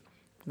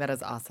 That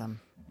is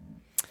awesome.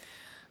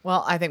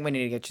 Well, I think we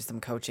need to get you some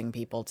coaching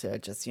people to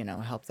just,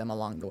 help them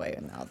along the way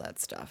and all that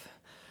stuff.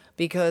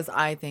 Because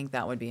I think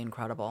that would be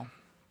incredible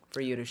for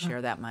you to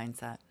share that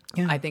mindset.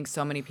 Yeah. I think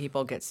so many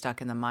people get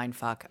stuck in the mind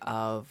fuck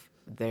of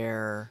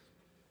their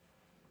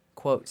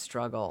quote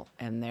struggle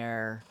and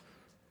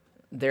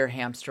their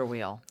hamster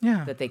wheel.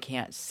 Yeah. That they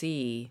can't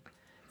see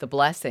the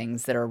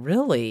blessings that are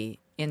really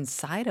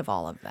inside of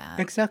all of that.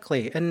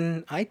 Exactly.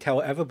 And I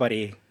tell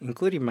everybody,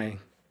 including my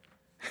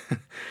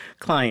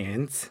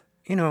clients,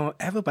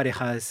 everybody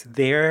has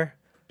their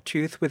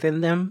truth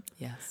within them.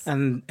 Yes.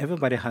 And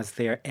everybody has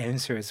their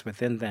answers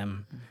within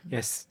them.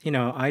 Yes,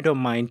 I don't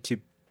mind to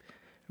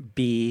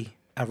be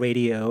a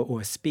radio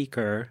or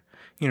speaker,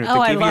 to Oh,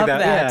 I give you love that,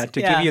 that.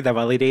 to Yeah. give you the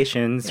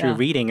validation through Yeah.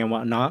 reading and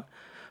whatnot.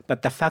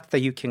 But the fact that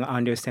you can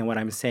understand what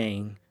I'm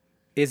saying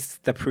is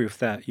the proof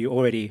that you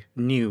already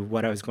knew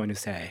what I was going to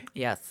say.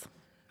 Yes.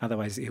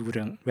 Otherwise, it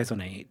wouldn't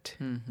resonate.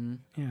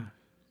 Yeah.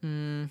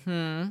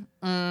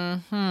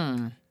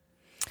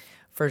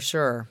 For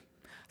sure.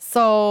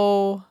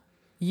 So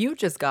you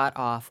just got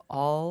off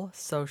all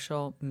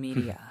social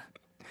media.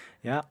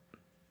 Yeah.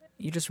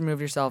 You just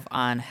removed yourself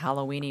on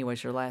Halloweeny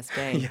was your last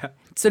day. Yeah.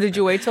 So did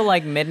you wait till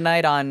like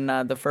midnight on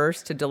the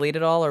 1st to delete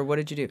it all, or what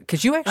did you do?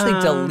 Because you actually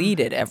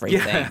deleted everything.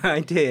 Yeah,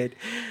 I did.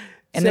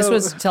 And this So-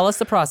 was, tell us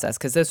the process,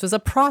 because this was a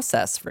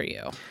process for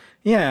you.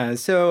 Yeah,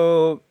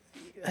 so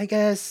I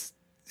guess,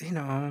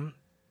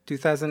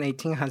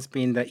 2018 has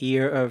been the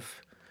year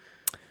of,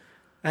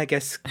 I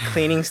guess,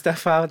 cleaning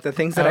stuff out, the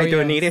things that Oh, I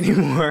don't yes. need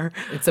anymore.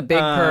 It's a big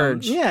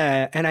purge.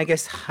 Yeah, and I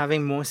guess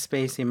having more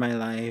space in my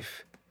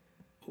life,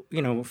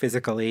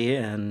 physically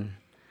and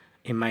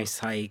in my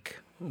psyche,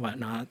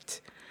 whatnot.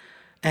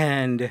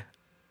 And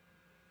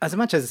as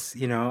much as,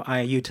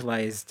 I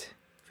utilized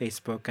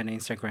Facebook and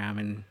Instagram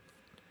and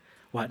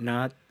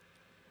whatnot,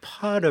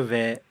 part of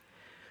it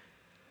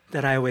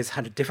that I always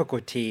had a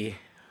difficulty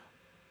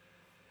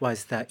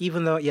was that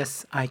even though,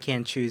 yes, I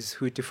can choose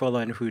who to follow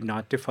and who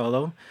not to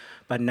follow,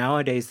 but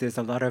nowadays there's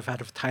a lot of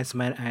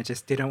advertisement and I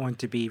just didn't want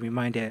to be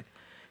reminded,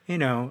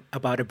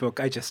 about a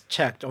book I just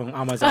checked on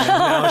Amazon and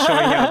now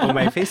showing up on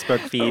my Facebook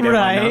feed and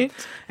Right.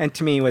 whatnot. And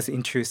to me, it was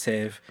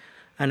intrusive.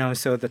 And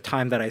also the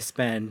time that I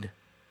spend.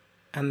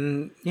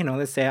 And,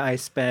 let's say I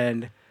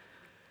spend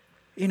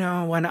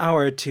 1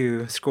 hour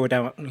to scroll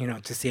down,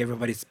 to see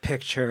everybody's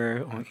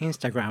picture on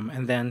Instagram.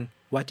 And then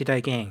what did I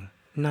gain?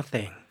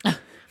 nothing.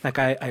 Like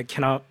I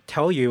cannot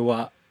tell you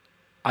what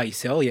I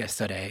saw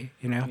yesterday,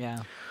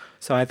 Yeah.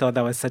 So I thought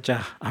that was such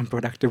a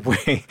unproductive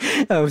way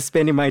of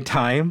spending my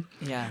time.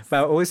 Yes.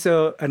 But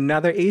also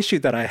another issue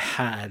that I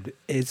had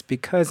is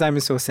because I'm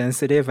so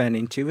sensitive and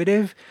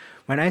intuitive,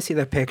 when I see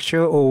the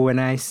picture or when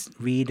I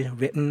read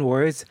written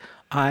words,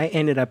 I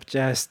ended up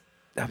just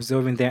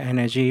absorbing their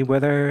energy,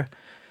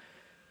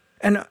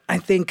 and I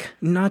think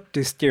not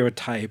to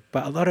stereotype,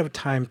 but a lot of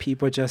time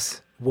people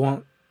just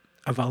want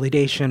a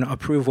validation,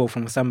 approval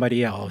from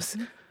somebody else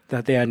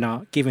that they are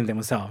not giving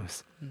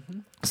themselves.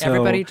 So,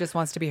 Everybody just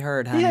wants to be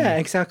heard, honey. yeah,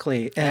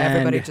 exactly.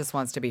 Everybody And just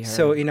wants to be heard.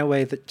 so in a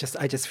way that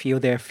I just feel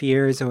their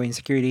fears or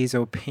insecurities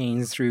or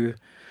pains through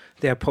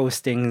their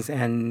postings,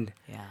 and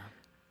yeah.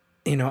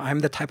 I'm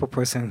the type of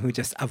person who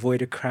just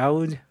avoid a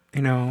crowd,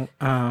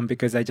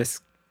 because I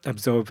just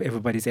absorb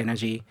everybody's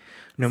energy,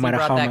 no So matter you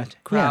brought how that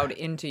much crowd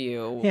into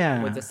you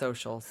Yeah. with the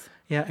socials.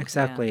 Yeah,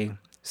 exactly.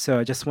 So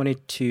I just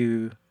wanted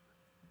to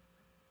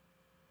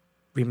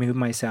remove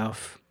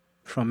myself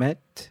from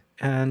it,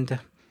 and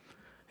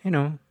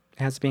it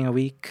has been a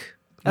week.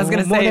 I was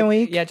going to more say, than a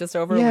week. yeah, just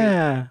over a week.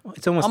 Yeah,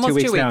 it's almost 2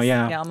 weeks now.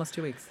 Yeah, almost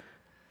 2 weeks.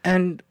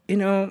 And,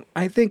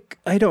 I think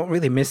I don't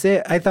really miss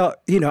it. I thought,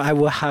 I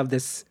will have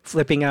this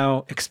flipping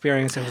out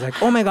experience. I was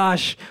like, oh my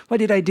gosh, what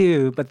did I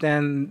do? But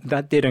then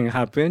that didn't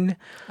happen.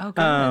 Oh,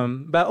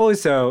 good. But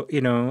also,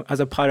 as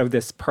a part of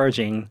this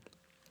purging,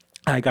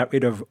 I got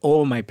rid of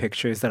all my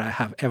pictures that I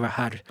have ever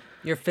had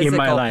Your physical in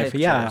my life.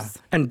 pictures. Yeah.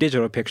 And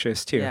digital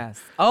pictures too.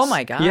 Yes. Oh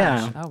my gosh.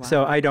 Yeah. Oh, wow.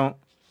 So I don't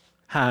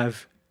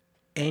have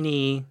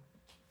any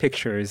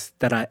pictures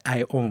that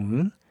I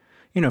own,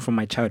 from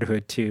my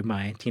childhood to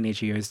my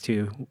teenage years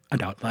to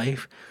adult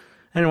life.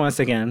 And once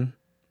again,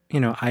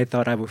 I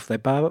thought I would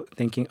flip out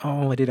thinking,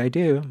 oh, what did I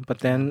do? But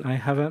then I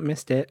haven't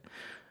missed it.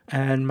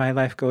 And my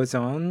life goes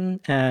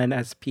on and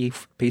as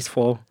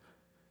peaceful,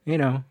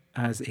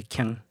 as it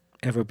can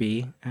ever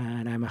be.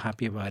 And I'm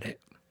happy about it.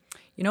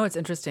 It's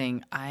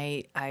interesting.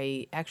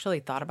 I actually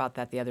thought about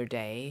that the other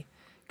day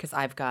because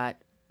I've got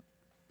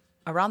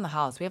around the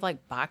house, we have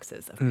like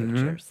boxes of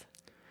pictures.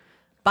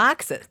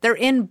 Boxes. They're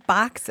in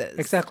boxes.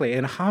 Exactly.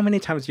 And how many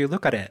times do you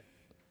look at it?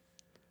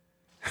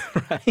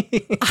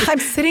 Right? I'm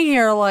sitting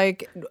here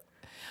like,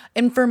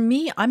 and for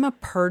me, I'm a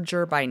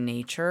purger by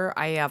nature.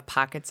 I have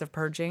pockets of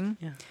purging.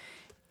 Yeah.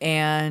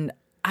 And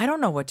I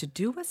don't know what to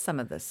do with some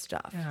of this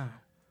stuff. Yeah.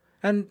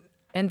 And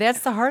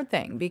that's the hard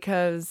thing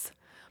because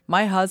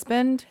my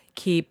husband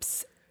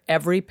keeps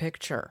every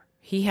picture.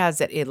 He has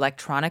it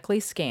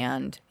electronically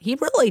scanned. He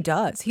really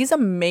does. He's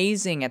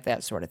amazing at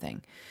that sort of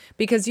thing.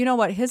 Because you know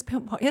what? His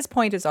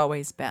point has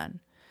always been,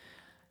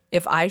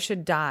 if I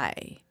should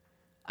die,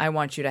 I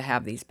want you to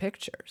have these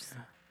pictures,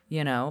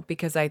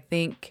 because I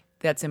think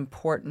that's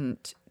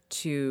important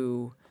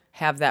to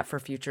have that for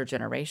future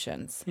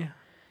generations,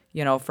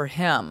 for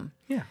him.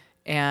 yeah.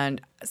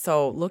 And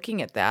so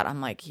looking at that,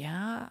 I'm like,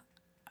 yeah,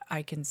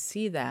 I can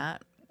see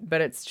that,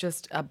 but it's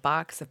just a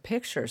box of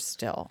pictures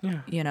still,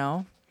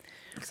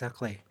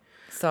 Exactly.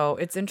 So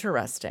it's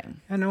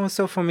interesting. And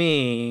also for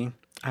me,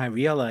 I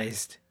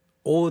realized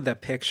all the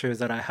pictures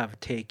that I have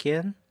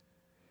taken,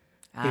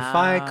 if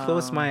I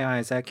close my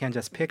eyes, I can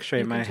just picture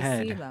in my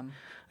head. See them.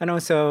 And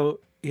also,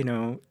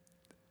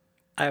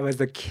 I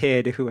was a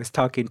kid who was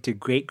talking to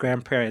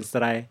great-grandparents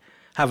that I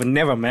have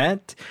never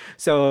met.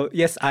 So,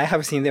 yes, I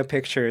have seen their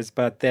pictures,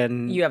 but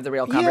then... You have the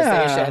real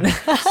conversation.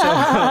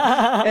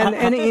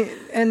 Yeah.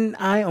 And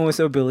I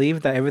also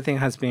believe that everything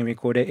has been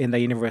recorded in the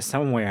universe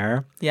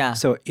somewhere. Yeah.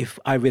 So if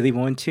I really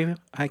want to,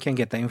 I can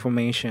get the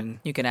information.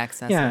 You can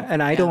access it. Yeah,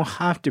 and I don't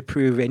have to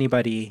prove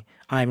anybody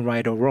I'm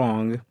right or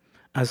wrong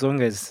as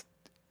long as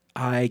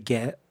I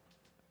get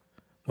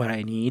what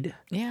I need.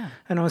 Yeah.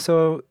 And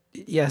also,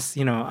 yes,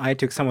 I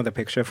took some of the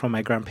picture from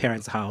my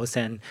grandparents' house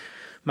and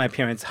my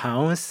parents'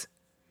 house,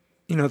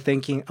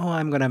 thinking, oh,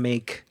 I'm going to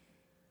make,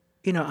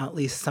 at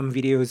least some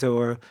videos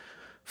or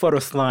photo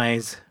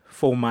slides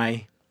for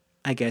my,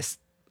 I guess,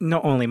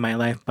 not only my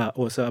life, but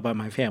also about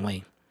my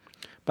family.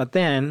 But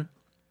then,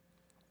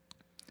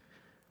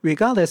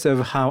 regardless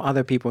of how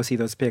other people see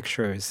those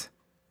pictures,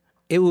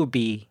 it will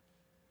be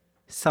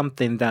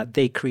something that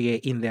they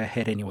create in their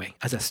head anyway,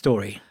 as a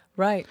story.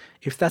 Right.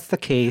 If that's the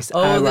case...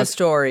 the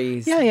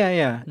stories. Yeah.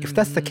 Mm-hmm. If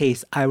that's the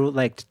case, I would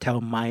like to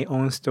tell my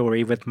own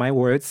story with my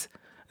words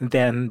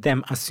than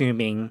them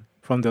assuming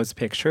from those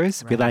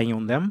pictures, relying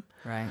on them.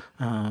 Right.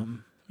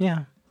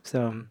 Yeah.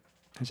 So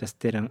I just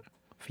didn't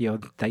feel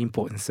the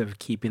importance of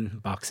keeping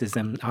boxes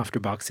and after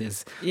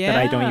boxes that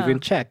I don't even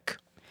check.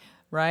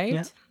 Right?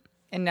 Yeah.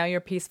 And now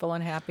you're peaceful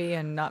and happy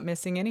and not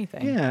missing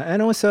anything. Yeah.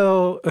 And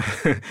also,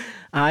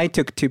 I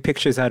took 2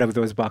 pictures out of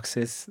those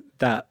boxes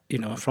that,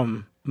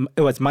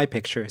 it was my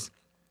pictures.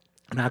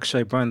 And I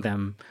actually burned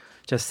them,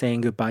 just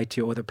saying goodbye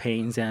to all the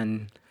pains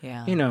and,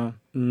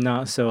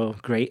 not so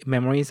great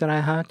memories that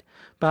I had.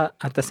 But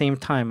at the same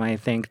time, I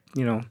think,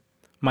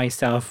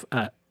 myself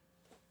at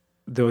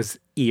those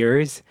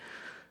years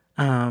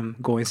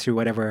going through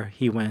whatever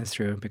he went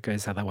through,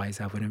 because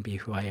otherwise I wouldn't be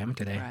who I am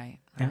today. Right,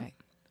 Yeah. right.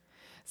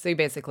 So you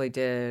basically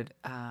did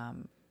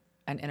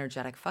an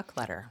energetic fuck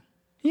letter.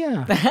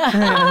 Yeah.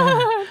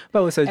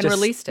 But also And just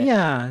released it.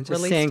 Yeah, just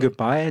Released saying it.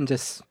 goodbye and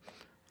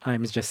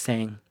I'm just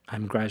saying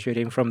I'm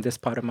graduating from this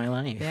part of my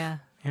life. Yeah,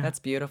 that's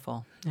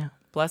beautiful. Yeah.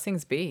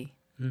 Blessings be.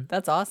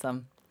 That's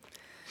awesome.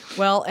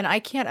 Well, and I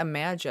can't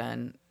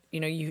imagine,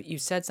 you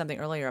said something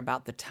earlier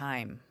about the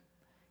time,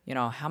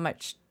 how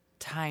much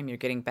time you're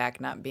getting back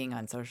not being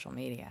on social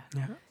media.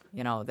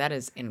 Yeah. That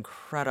is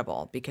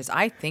incredible because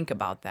I think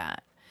about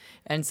that.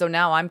 And so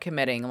now I'm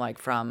committing like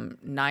from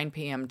 9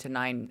 p.m. to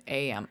 9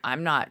 a.m.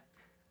 I'm not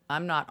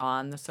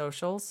on the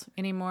socials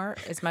anymore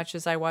as much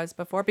as I was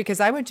before because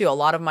I would do a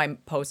lot of my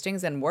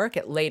postings and work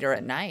later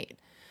at night,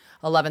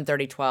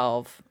 11:30,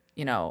 12,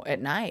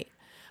 at night.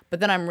 But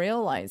then I'm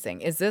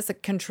realizing, is this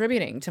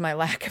contributing to my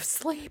lack of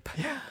sleep?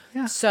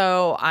 Yeah.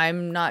 So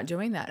I'm not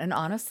doing that. And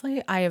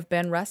honestly, I have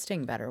been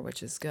resting better,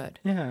 which is good.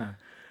 Yeah.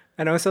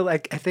 And also, I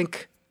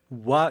think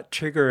what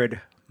triggered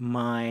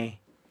my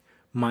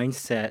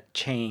mindset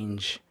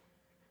change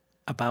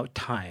about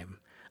time,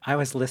 I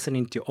was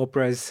listening to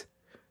Oprah's,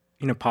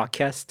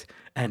 podcast,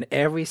 and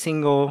every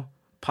single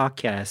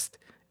podcast,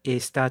 it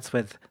starts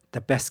with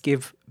the best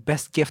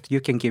gift you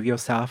can give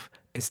yourself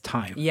is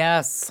time.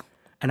 Yes.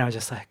 And I was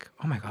just like,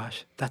 oh my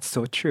gosh, that's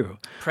so true.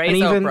 Praise and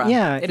even, Oprah.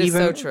 Yeah, it is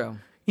so true.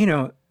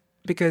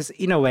 Because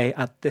in a way,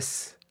 at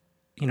this,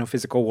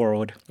 physical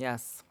world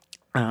Yes.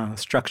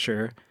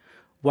 structure,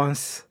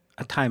 once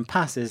a time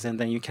passes and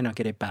then you cannot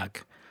get it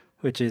back,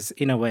 which is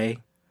in a way,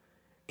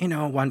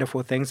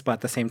 wonderful things, but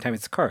at the same time,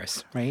 it's a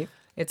curse, right?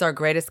 It's our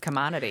greatest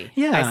commodity.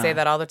 Yeah. I say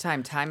that all the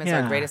time. Time is our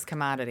Yeah. greatest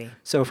commodity.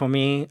 So for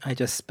me, I'd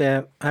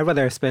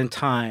rather spend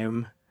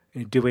time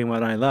doing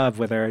what I love,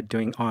 whether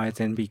doing arts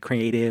and be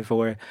creative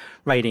or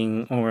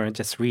writing or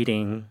just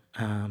reading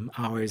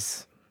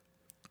hours,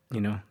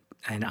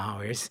 and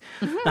hours,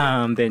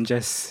 than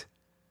just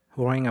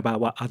worrying about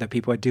what other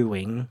people are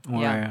doing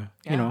or, Yeah.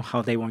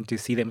 how they want to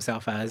see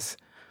themselves as,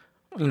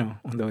 on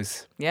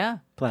those Yeah.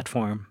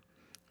 platform.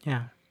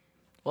 Yeah.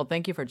 Well,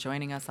 thank you for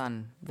joining us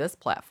on this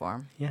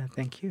platform. Yeah.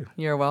 Thank you.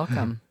 You're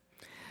welcome.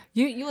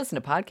 You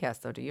listen to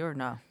podcasts, though, do you, or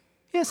no?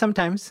 Yeah.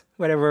 Sometimes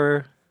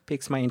whatever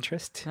piques my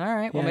interest. All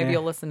right. Well, Yeah, maybe yeah.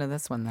 you'll listen to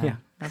this one then. Yeah.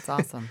 That's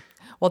awesome.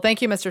 Well,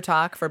 thank you, Mr.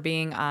 Talk, for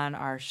being on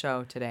our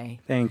show today.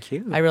 Thank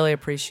you. I really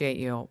appreciate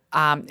you.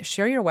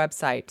 Share your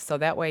website so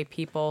that way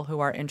people who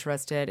are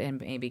interested in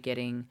maybe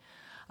getting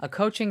a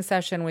coaching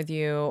session with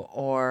you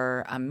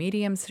or a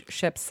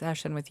mediumship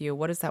session with you,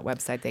 what is that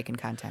website they can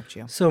contact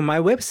you? So my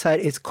website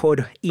is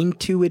called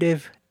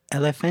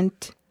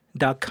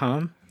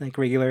intuitiveelephant.com, like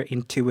regular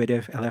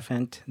intuitive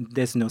elephant.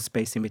 There's no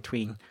space in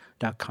between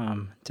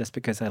 .com, just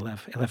because I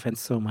love elephants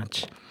so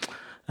much.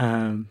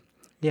 And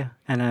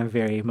I'm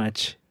very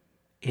much,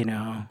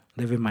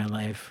 living my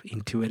life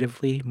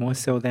intuitively, more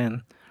so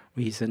than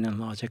reason and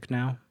logic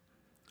now.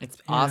 It's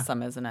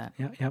awesome, isn't it?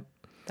 Yep.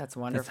 That's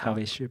wonderful. That's how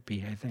it should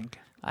be, I think.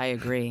 I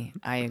agree.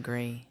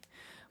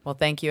 Well,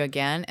 thank you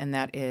again. And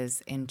that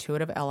is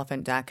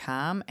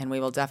intuitiveelephant.com. And we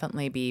will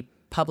definitely be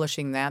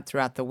publishing that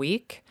throughout the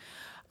week.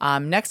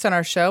 Next on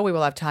our show, we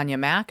will have Tanya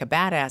Mack, a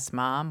badass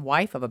mom,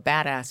 wife of a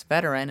badass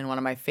veteran, and one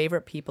of my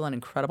favorite people, an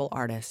incredible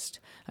artist.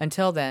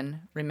 Until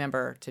then,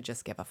 remember to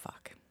just give a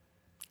fuck.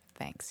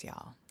 Thanks,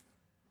 y'all.